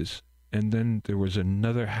inches, and then there was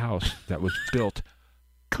another house that was built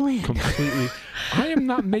Glenn, completely. I am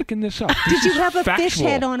not making this up. did you have a fish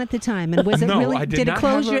head on at the time? And was it No, really? I did it not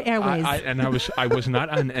close have your airways? I was not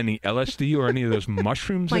on any LSD or any of those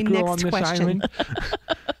mushrooms My that grow on next this question. island.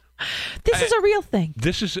 This is a real thing.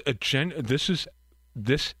 This is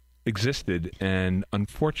this existed, and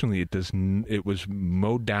unfortunately, it was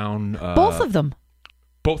mowed down. Both of them.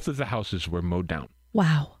 Both of the houses were mowed down.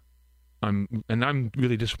 Wow. I'm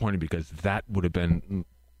really disappointed because that would have been.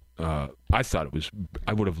 I thought it was.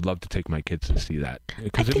 I would have loved to take my kids to see that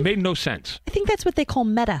because it made no sense. I think that's what they call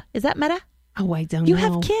meta. Is that meta? Oh, I don't You know.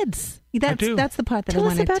 have kids. do. That's the part that Tell I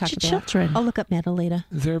us wanted to about talk your about. children. I'll look up meta later.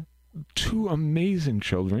 They're two amazing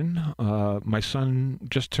children. My son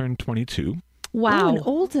just turned 22. Wow.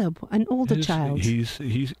 Oh, an older child. He's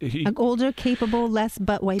An older, capable, less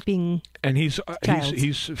butt wiping. and he's child.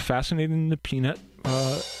 he's fascinated in the peanut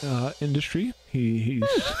industry. He's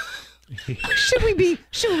Should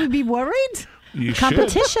we be worried? You should.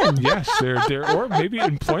 Competition. Yes, there or maybe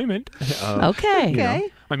employment. Okay. You know.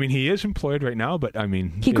 I mean, he is employed right now, but I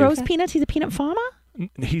mean, He grows peanuts. He's a peanut farmer.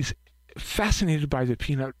 He's fascinated by the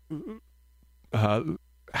peanut.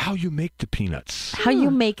 How you make the peanuts. How you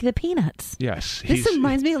make the peanuts. Yes. This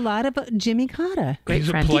reminds me a lot of Jimmy Carter. Great he's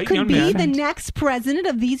friend. a polite He young could be man. the next president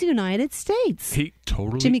of these United States. He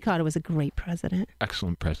totally Jimmy Carter was a great president.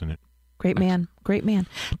 excellent president. Great man. Great man.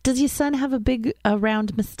 Does your son have a big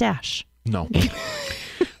round mustache? No.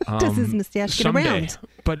 Does his mustache get Someday. around?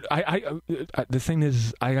 But the thing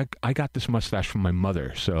is, I got this mustache from my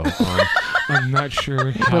mother, so I'm not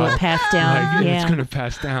sure how. Will it pass down? It's going to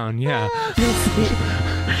pass down, yeah.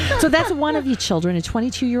 So that's one of your children, a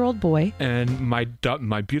 22-year-old boy. And my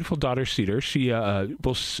beautiful daughter, Cedar, she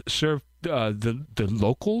will serve the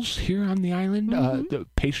locals here on the island, the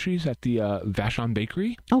pastries at the Vashon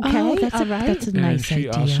Bakery. Okay, Oh, that's all a, right. that's a And nice she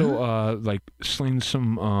idea. also slings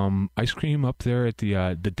some ice cream up there at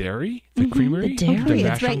the dairy, the creamery. The dairy. Okay,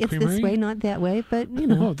 it's Vashon right. It's Creamery. this way, not that way. But you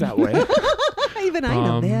know, Oh, that way. even I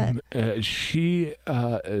know that. She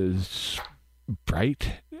is bright.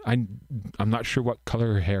 I'm not sure what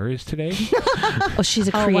color her hair is today. Oh, she's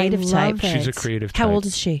a Oh, I creative type. love it. She's a creative type. How old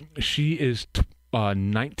is she? She is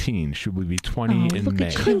 19. She will be 20 in look May.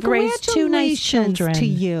 at you. You've raised two nice Congratulations children. to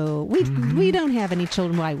you. We don't have any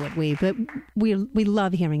children. Why would we? But we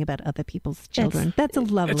love hearing about other people's children. That's a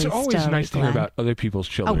lovely It's story. always nice to hear Glenn. about other people's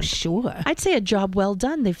children. Oh, sure. I'd say a job well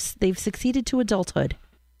done. They've succeeded to adulthood.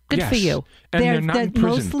 Good for Yes. you. And They're- they're not in they're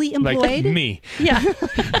prison, mostly like employed? me. Yeah.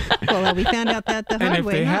 Well, we found out that the hard And if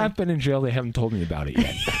way. they huh? have been in jail, they haven't told me about it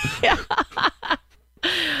yet.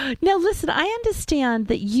 Now, listen, I understand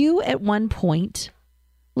that you at one point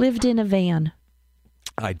lived in a van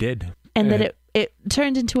I did. and that it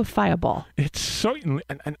turned into a fireball. It's certainly,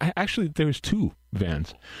 and I, actually, there was 2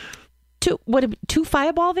 vans. Two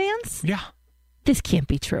fireball vans? Yeah, This can't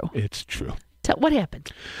be true. it's true. What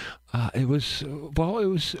happened? It was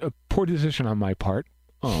a poor decision on my part.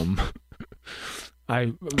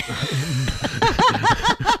 I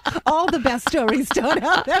All the best stories start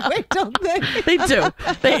out that way, don't they? They do.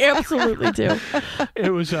 They absolutely do.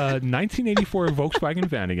 it was a 1984 Volkswagen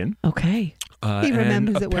Vanagon. Okay. He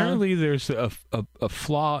remembers and it well. apparently there's a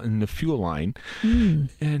flaw in the fuel line,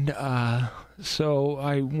 and so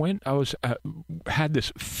I went. I was had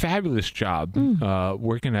this fabulous job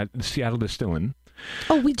working at the Seattle Distilling.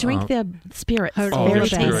 Oh, we drink their spirits. Heard Oh, all their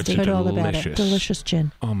about it. spirits are Heard all about it. delicious. Delicious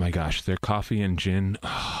gin. Oh my gosh, their coffee and gin,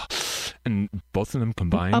 and both of them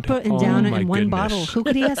combined. Upper and oh downer my in one goodness. bottle. Who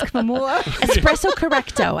could he ask for more? Espresso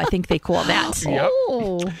correcto, I think they call that. Yep.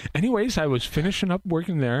 Oh. Anyways, I was finishing up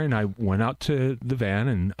working there, and I went out to the van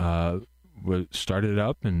and started it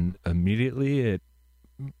up, and immediately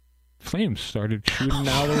flames started shooting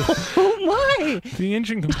out of Oh, my. the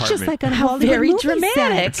engine It's compartment. just like a How Hollywood very movie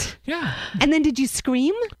dramatic. set. Yeah. And then did you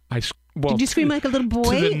scream? Well, Did you scream like a little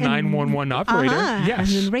boy? to the and- 911 operator? Uh-huh.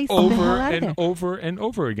 Yes. And then race the over hell out of and there. over and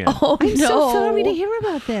over again. Oh, I'm no. so sorry to hear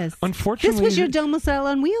about this. Unfortunately, This was your domicile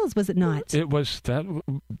on wheels, was it not? it was that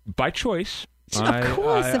by choice. Of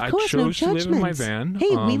course, I no chose to live in my judgment. van.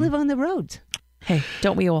 Hey, we live on the road. Hey,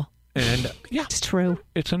 don't we all? And yeah, It's true.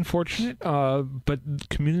 it's unfortunate, but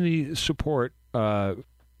community support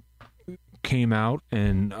came out,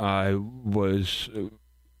 and I was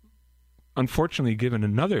unfortunately given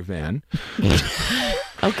another van.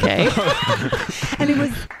 Okay. And it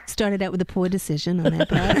was started out with a poor decision on that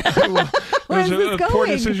part. It Where was is this a poor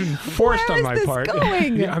going? decision forced Where on is my this part.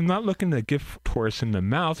 going? Yeah, I'm not looking to give horse in the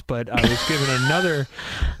mouth, but I was given another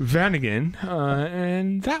Vanagon,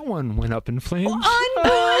 and that one went up in flames.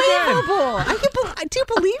 Unbelievable! Do you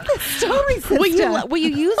believe this story, sister? Were you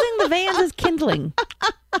using the vans as kindling?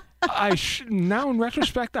 Now in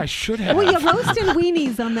retrospect, I should have. Were you roasting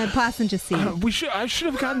weenies on that passenger seat? I should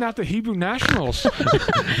have gotten out the Hebrew Nationals.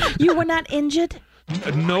 You were not injured?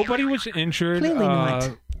 Nobody was injured. Clearly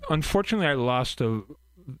not. Unfortunately, I lost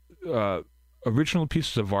original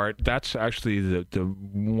pieces of art. That's actually the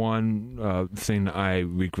one thing I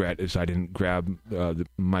regret is I didn't grab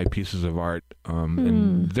my pieces of art,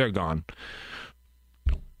 and they're gone.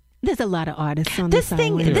 There's a lot of artists on This this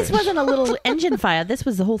thing, island. this wasn't a little engine fire. This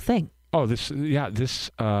was the whole thing. Oh, this. And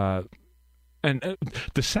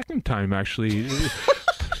the second time actually.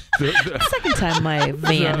 The Second time my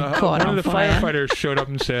van caught one on of the fire. firefighters showed up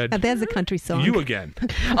and Now, said, there's a country song. "You again."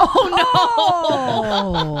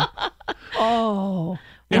 Oh. Oh.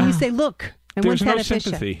 And you say, look, I There's once no had a fisher.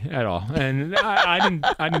 sympathy at all, and I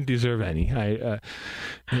didn't deserve any.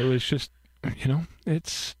 It was just,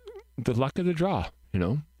 it's the luck of the draw.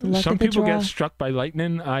 luck Some of the people draw. get struck by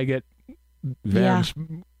lightning. I get vans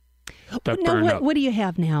that No, burn up. what do you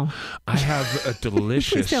have now? I have a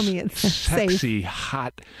delicious, tell me it's sexy,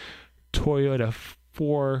 hot Toyota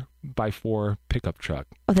 4x4 pickup truck.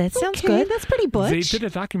 Oh, that sounds Okay, good. that's pretty butch. They did a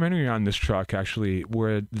documentary on this truck, actually,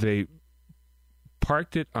 where they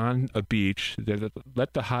parked it on a beach. They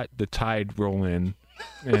let the tide roll in,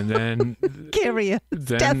 and then Carry it.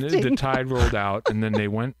 then the Testing. tide rolled out, and then they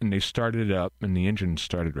went and they started it up, and the engine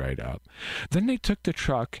started right up. Then they took the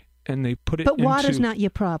truck and they put it But water's into... not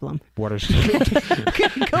your problem. Water's... Okay,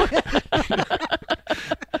 go ahead.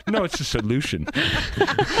 No, it's a solution.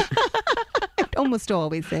 It almost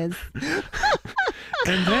always is.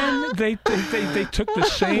 And then they took the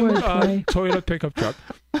same Wordplay. Toyota pickup truck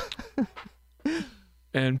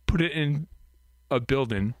and put it in a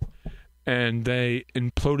building, and they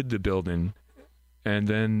imploded the building, and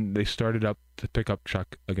then they started up the pickup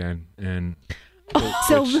truck again, and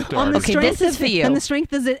So it on the started. Okay, strength this is of for you. On the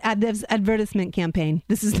strength of this advertisement campaign,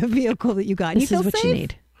 this is the vehicle that you got. This you is feel what safe? you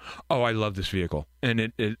need. Oh, I love this vehicle,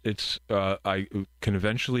 and it's I can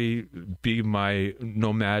eventually be my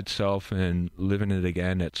nomad self and live in it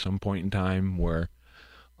again at some point in time. Where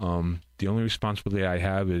the only responsibility I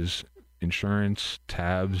have is insurance,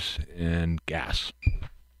 tabs, and gas.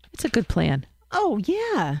 It's a good plan. Oh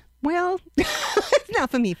yeah. Well, it's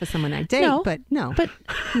not for me, for someone I date, No, but no. But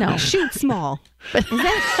no. Shoot small. Is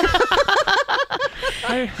that?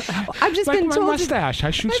 I've just like been my told. mustache.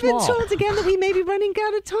 I shoot I've small. been told again that we may be running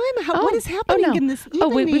out of time. What is happening no. in this evening? Oh,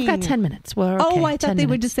 we've got 10 minutes. We're okay. Oh, I 10 thought they were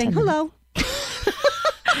minutes, just saying 10 minutes.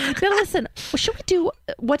 hello. Now listen, should we do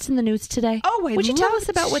what's in the news today? Oh, I'd would you tell love us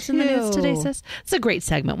about what's in the news today, to. sis? It's a great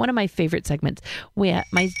segment, one of my favorite segments, where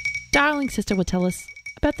my darling sister will tell us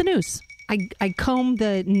about the news. I comb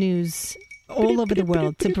the news all over the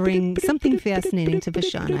world to bring something fascinating to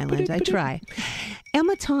Vashon Island. I try.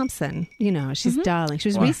 Emma Thompson, she's darling. She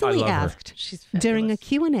was Well, I recently love her. asked during a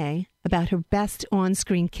Q&A about her best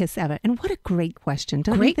on-screen kiss ever. And what a great question,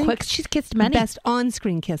 don't you Great think? quick. She's kissed many. Best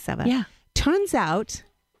on-screen kiss ever. Yeah. Turns out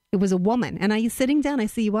it was a woman. And are you sitting down? I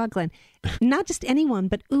see you are, Glenn. Not just anyone,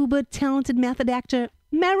 but uber talented method actor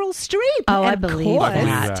Meryl Streep. Oh, I Of believe course.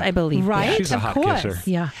 that. I believe Right? that. She's a of hot course. kisser.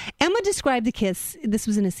 Yeah. Emma described the kiss. This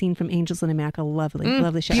was in a scene from Angels in America. Lovely,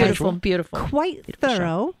 lovely show. Beautiful, beautiful. Quite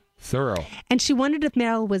thorough. Thorough. And she wondered if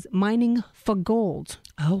Meryl was mining for gold.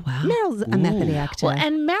 Oh, wow. Meryl's a method actor. Well,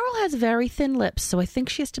 and Meryl has very thin lips, so I think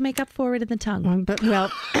she has to make up for it in the tongue. But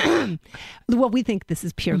we think this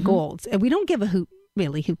is pure gold. And we don't give a hoot,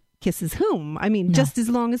 really, who kisses whom. I mean, just as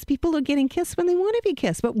long as people are getting kissed when they want to be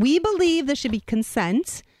kissed. But we believe there should be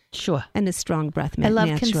consent. Sure. And a strong breath I love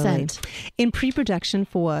naturally. consent. In pre-production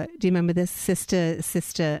for, do you remember this? Sister,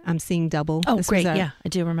 I'm Seeing Double. Oh, This great. was Yeah, I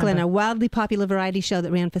do remember. Glenn, a wildly popular variety show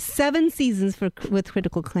that ran for 7 seasons with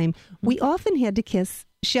critical acclaim. We often had to kiss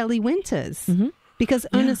Shelley Winters because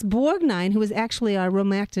Ernest Borgnine, who was actually our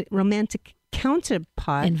romantic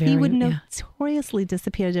counterpart, And he would very- notoriously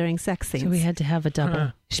disappear during sex scenes. So we had to have a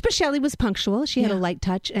double. But Shelley was punctual. She had a light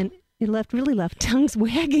touch, and it really left tongues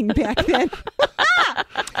wagging back then.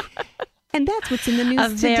 And that's what's in the news A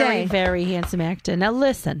very, today. very handsome actor. Now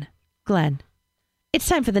listen, Glenn, it's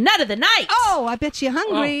time for the nut of the night. Oh, I bet you're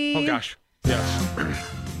hungry. Oh gosh. Yes.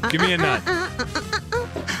 Give me a nut.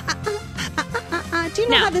 Do you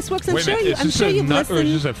know Now- how this works? Wait a minute. Is this a you've nut or is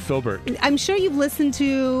listened. this a filbert? I'm sure you've listened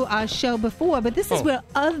to our show before, but this is Oh. where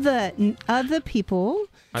other people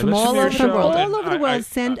I From listened all to your over the show, world. and all over the world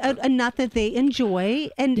send a nut that they enjoy,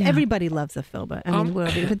 and everybody loves a filbert. I mean,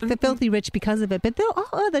 they're filthy rich because of it, but there are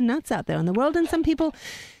other nuts out there in the world, and some people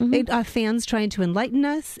are fans trying to enlighten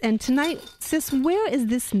us. And tonight, sis, where is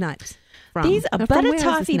this nut from? These are Or from butter where is this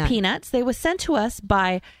toffee nut? peanuts. They were sent to us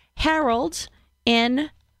by Harold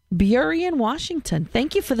in Burien, Washington.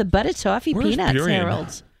 Thank you for the butter toffee Where's peanuts, Burien?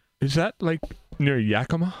 Harold. Is that like near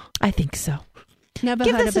Yakima? I think so. Never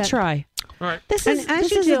Give heard this of a it. try. All right. This And is as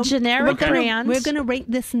this you is do, a generic brand. We're gonna rate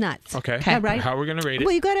this nut. Okay. Okay. All right. How are we going to rate it?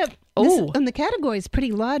 Well, you got Oh. and the category is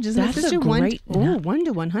pretty large, isn't That's it? This a is your great nut. 1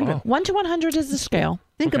 to 100. Oh. 1 to 100 is the scale.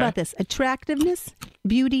 Think Okay. about this: attractiveness,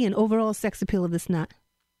 beauty, and overall sex appeal of this nut.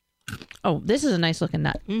 Oh, this is a nice looking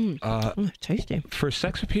nut. Tasty, For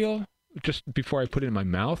sex appeal, just before I put it in my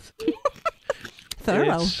mouth,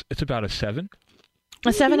 thorough. it's about a 7.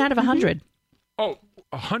 A 7 out of 100. Oh,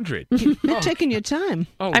 100. You're taking your time.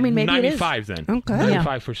 Oh, I mean, maybe it is. 95 then. Okay.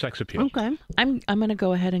 95 for sex appeal. Okay. I'm going to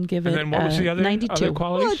go ahead and give And it then what was the other 92.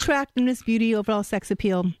 qualities? Well, attractiveness, beauty, overall sex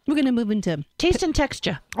appeal. We're going to move into. Taste and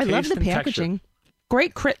texture. I love Taste the and texture. packaging.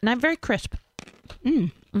 Great, not very crisp.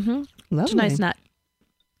 Lovely. It's a nice nut.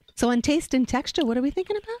 So on taste and texture, what are we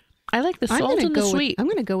thinking about? I like the salt gonna and the go sweet. I'm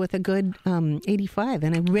going to go with a good 85,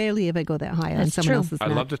 and I rarely ever go that high on That's someone true. else's I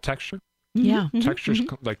nut. love the texture. Yeah. Texture's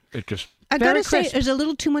like it just. I Very gotta say, crisp. there's a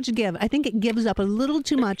little too much give. I think it gives up a little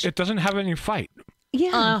too much. It doesn't have any fight.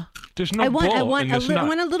 Yeah. There's no I want bull in this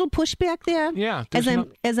nut. a little pushback there. Yeah, As there's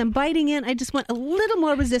as I'm biting in, I just want a little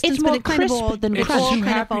more resistance. It's more but it kind of crisp all, than it It's crunch. all too kind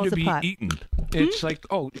of happy falls to be apart. eaten. It's like,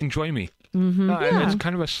 oh, enjoy me. Yeah. It's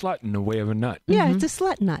kind of a slut in the way of a nut. Yeah, it's a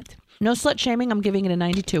slut nut. No slut shaming. I'm giving it a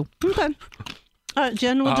 92. Okay.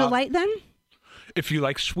 General delight then? If you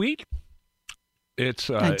like sweet, it's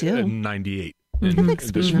I do. a 98. I like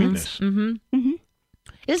The sweet nuts. sweetness.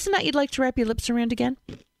 Is the nut you'd like to wrap your lips around again?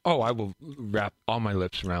 Oh, I will wrap all my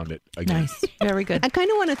lips around it again. Nice. Very good. I kind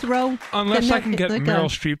of want to throw. Unless the I nut can get like Meryl a-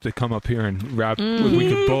 Streep to come up here and wrap. We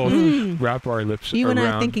could both wrap our lips You around. and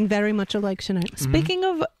I are thinking very much alike tonight. Speaking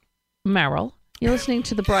of Meryl, you're listening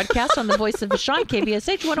to the broadcast on the Voice of Vashon,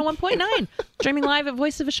 KVSH 101.9, streaming live at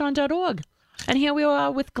voiceofvashon.org. And here we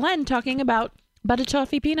are with Glenn talking about butter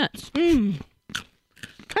toffee peanuts.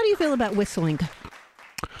 How do you feel about whistling?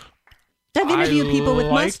 I've interviewed people with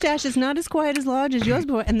mustaches not as quiet as large as yours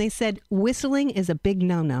before, and they said whistling is a big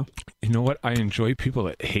no-no. You know what? I enjoy people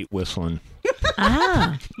that hate whistling.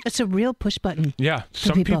 It's a real push button. Yeah, for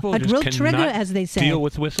some people a just real cannot trigger, as they say. deal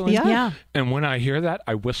with whistling. Yeah. Yeah. And when I hear that,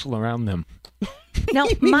 I whistle around them. Now,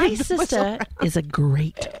 my sister is a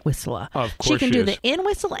great whistler. Of course she can she do is. the in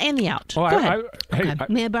whistle and the out. Oh, Go ahead. hey,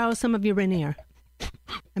 May I borrow some of your Rainier?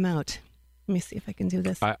 I'm out. Let me see if I can do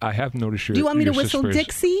this. I have noticed your. Do you want me to your whistle sister's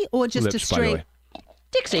Dixie or just a lips, by the straight? way.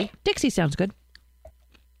 Dixie. Dixie sounds good.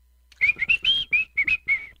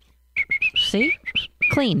 See?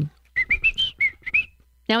 Clean.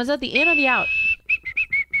 Now, is that the in or the out?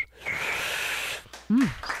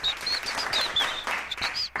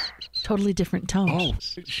 Totally different tones.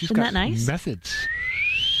 Oh, she's Isn't got that nice? methods.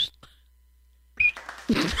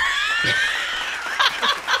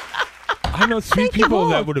 I know three Thank you, people Bull.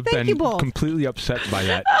 that would have Thank you, been Bull. completely upset by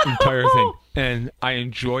that entire thing, and I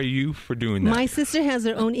enjoy you for doing that. My sister has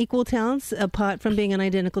her own equal talents apart from being an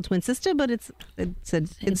identical twin sister, but it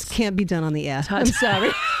can't be done on the air. I'm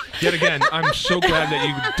sorry. Yet again, I'm so glad that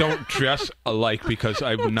you don't dress alike because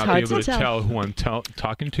I would not be hard able to to tell. tell who I'm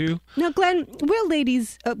talking to. Now, Glenn, we're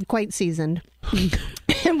ladies quite seasoned,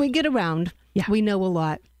 and we get around. Yeah. We know a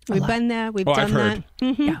lot. We've been there. We've Oh, done I've heard. that.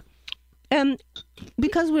 Mhm. Yeah.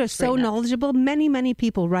 Because we're so Great nuts. knowledgeable, many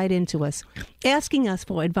people write into us asking us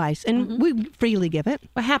for advice, and we freely give it.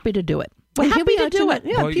 We're happy to do it. We're And here happy we to are do tonight. it.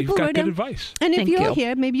 Yeah, Well, you've people got write good in. advice. And if Thank you're you.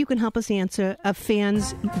 here, maybe you can help us answer a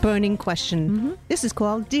fan's burning question. This is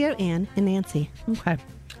called Dear Ann and Nancy. Okay.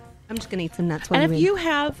 I'm just going to eat some nuts while And if you you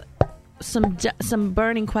have some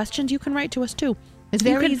burning questions, you can write to us too. It's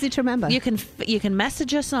You very can- easy to remember. You can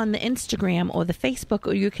message us on the Instagram or the Facebook,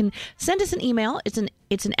 or you can send us an email. It's an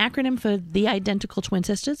acronym for the Identical Twin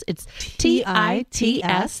Sisters. It's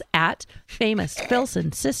TITS at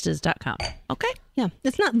famousfilsonsisters.com. Okay, Yeah,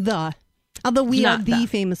 it's not the. Although we are Not the the.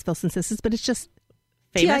 famous Filson Sisters, but it's just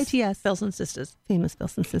famous TITS. Filson Sisters.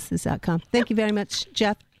 famousfilsonsisters.com. Thank you very much,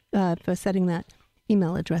 Jeff, for setting that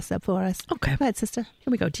email address up for us. Okay. Go ahead, sister.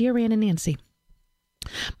 Here we go. Dear Ann and Nancy.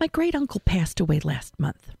 My great uncle passed away last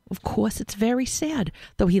month. Of course, it's very sad,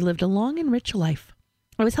 though he lived a long and rich life.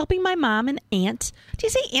 I was helping my mom and aunt. Do you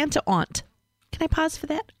say aunt or aunt? Can I pause for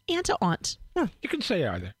that? Aunt or aunt? You can say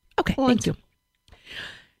either. Okay, Aunt. thank you.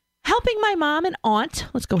 Helping my mom and aunt,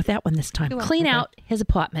 let's go with that one this time, clean out his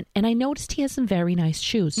apartment, and I noticed he has some very nice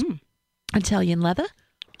shoes. Italian leather,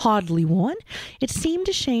 hardly worn. It seemed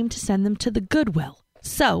a shame to send them to the Goodwill,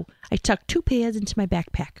 so I tucked 2 pairs into my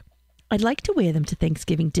backpack. I'd like to wear them to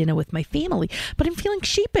Thanksgiving dinner with my family, but I'm feeling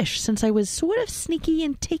sheepish since I was sort of sneaky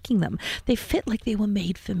in taking them. They fit like they were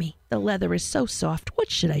made for me. The leather is so soft.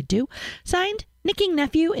 What should I do? Signed, Nicking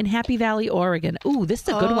Nephew in Happy Valley, Oregon. Ooh, this is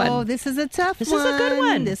a good one. Oh, this is a tough This one. is a good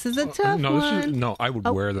one. This is a tough No, one. I would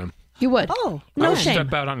wear them. You would? Oh, I no would shame.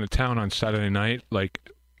 step out on the town on Saturday night, like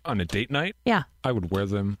on a date night. Yeah. I would wear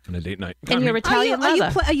them on a date night. And your Italian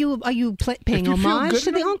leather. Are you paying If you feel homage good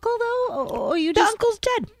to the enough- uncle though, or you The just? uncle's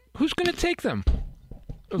dead. Who's going to take them?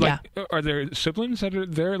 Like, are there siblings that are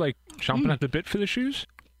there, like chomping at the bit for the shoes?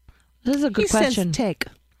 This is a good He question. says take.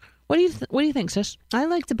 What do you think, sis? I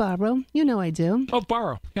like to borrow. You know I do. Oh,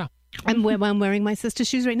 borrow. Yeah. I'm wearing my sister's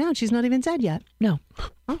shoes right now. And she's not even dead yet. No.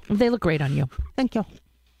 They look great on you. Thank you.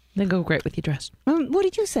 They go great with your dress. What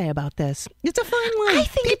did you say about this? It's a fine one. I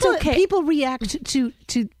think it's people, okay. People react to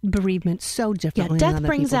bereavement so Yeah, differently. death than other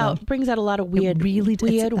brings people, out a lot of weird, really does.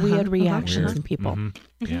 weird Uh-huh, reactions uh-huh. in people.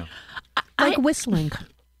 Yeah. though. Like whistling.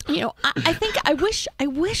 You know, I think I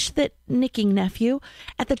wish that Nicking Nephew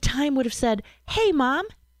at the time would have said, "Hey, Mom,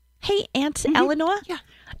 hey, Aunt Eleanor, Yeah.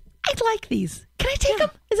 I'd like these. Can I take them?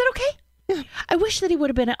 Is it okay?" I wish that he would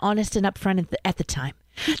have been honest and upfront at the time.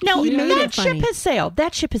 No, He made that it funny. ship has sailed.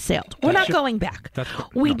 That ship has sailed. We're not going back.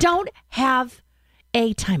 We don't have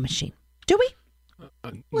a time machine, do we?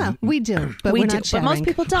 Well, we do, but we we're do, not sharing. but most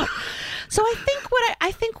people don't. So I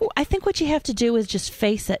think what you have to do is just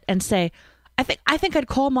face it and say, I think I'd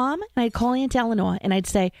call Mom and I'd call Aunt Eleanor and I'd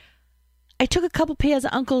say, I took a couple pairs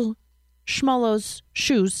of Uncle Schmollo's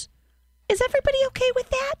shoes. Is everybody okay with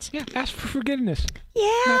that? Yeah, ask for forgiveness. Yeah.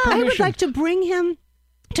 I would like to bring him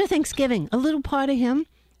to Thanksgiving, a little part of him,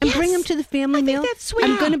 and bring him to the family meal. that's sweet.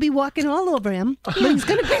 I'm going to be walking all over him, but he's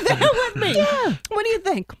going to be there with me. Yeah. What do you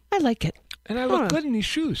think? I like it. And I look good in these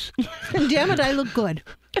shoes. Damn it, I look good.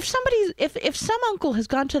 If some uncle has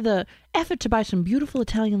gone to the effort to buy some beautiful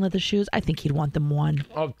Italian leather shoes, I think he'd want them worn.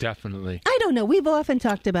 Oh, definitely. I don't know. We've often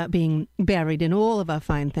talked about being buried in all of our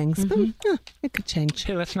fine things, but it could change.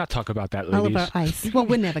 Hey, let's not talk about that, All ladies. of our ice. Well,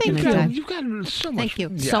 we're never going to You've got, die. you've got so much. Thank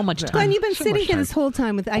you. So much time. Glenn, you've been So sitting much here time. this whole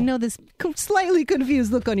time with, I know this slightly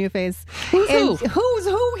confused look on your face. Who's and who? Who's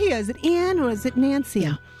who here? Is it Ann or is it Nancy?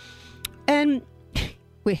 Yeah. And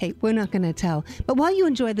we're not going to tell. But while you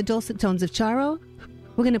enjoy the dulcet tones of Charo,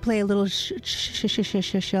 we're going to play a little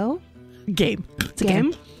show. Game. It's a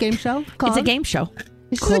game. Game show? It's a called- game show.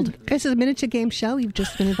 This is a miniature game show you've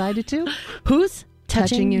just been invited to. Who's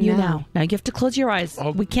touching you you now? now? Now you have to close your eyes.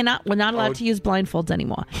 Oh. We're not allowed to use blindfolds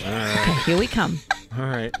anymore. Okay, here we come. All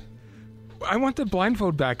right. I want the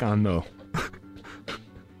blindfold back on, though.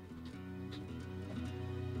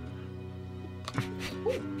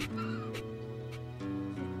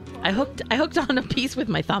 I hooked on a piece with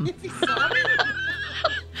my thumb.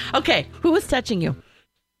 Okay, who was touching you?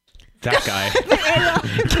 That guy.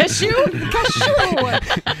 Cashew?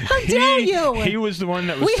 How dare you? He was the one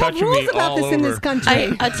that was We have touching rules me about all this over. in this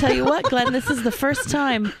country. I'll tell you what, Glenn, this is the first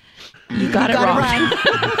time you got it Got wrong.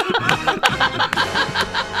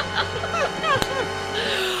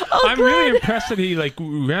 I'm really impressed that he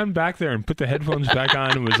ran back there and put the headphones back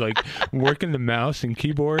on and was working the mouse and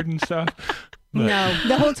keyboard and stuff. But No,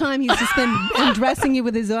 the whole time he's just been undressing you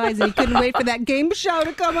with his eyes, and he couldn't wait for that game show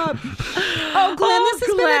to come up. Oh, Glenn, this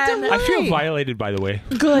has been a delight. I feel violated, by the way.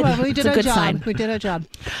 Good. Well, we did it's a our good job. sign. We did our job.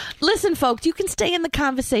 Listen, folks, you can stay in the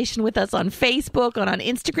conversation with us on Facebook, on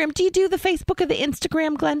Instagram. Do you do the Facebook or the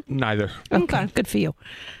Instagram, Glenn? Neither. Okay, good for you.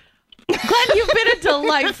 Glenn, you've been a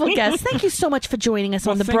delightful guest. Thank you so much for joining us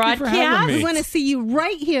on the thank you for having broadcast. me. We want to see you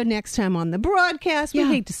right here next time on the broadcast. We Yeah.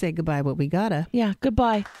 hate to say goodbye, but we gotta. Yeah,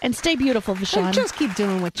 goodbye. And stay beautiful, Vashon. Just keep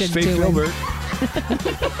doing what you're Stay doing. Filbert.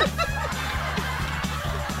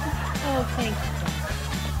 Oh, thank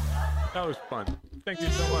you. That was fun. Thank you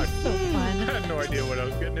so much. So fun. I had no idea what I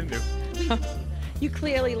was getting into. You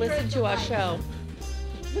clearly listened to our show.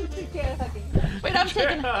 Wait, I'm taking.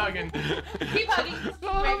 Chair hugging. Keep hugging.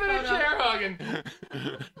 A little bit of chair hugging.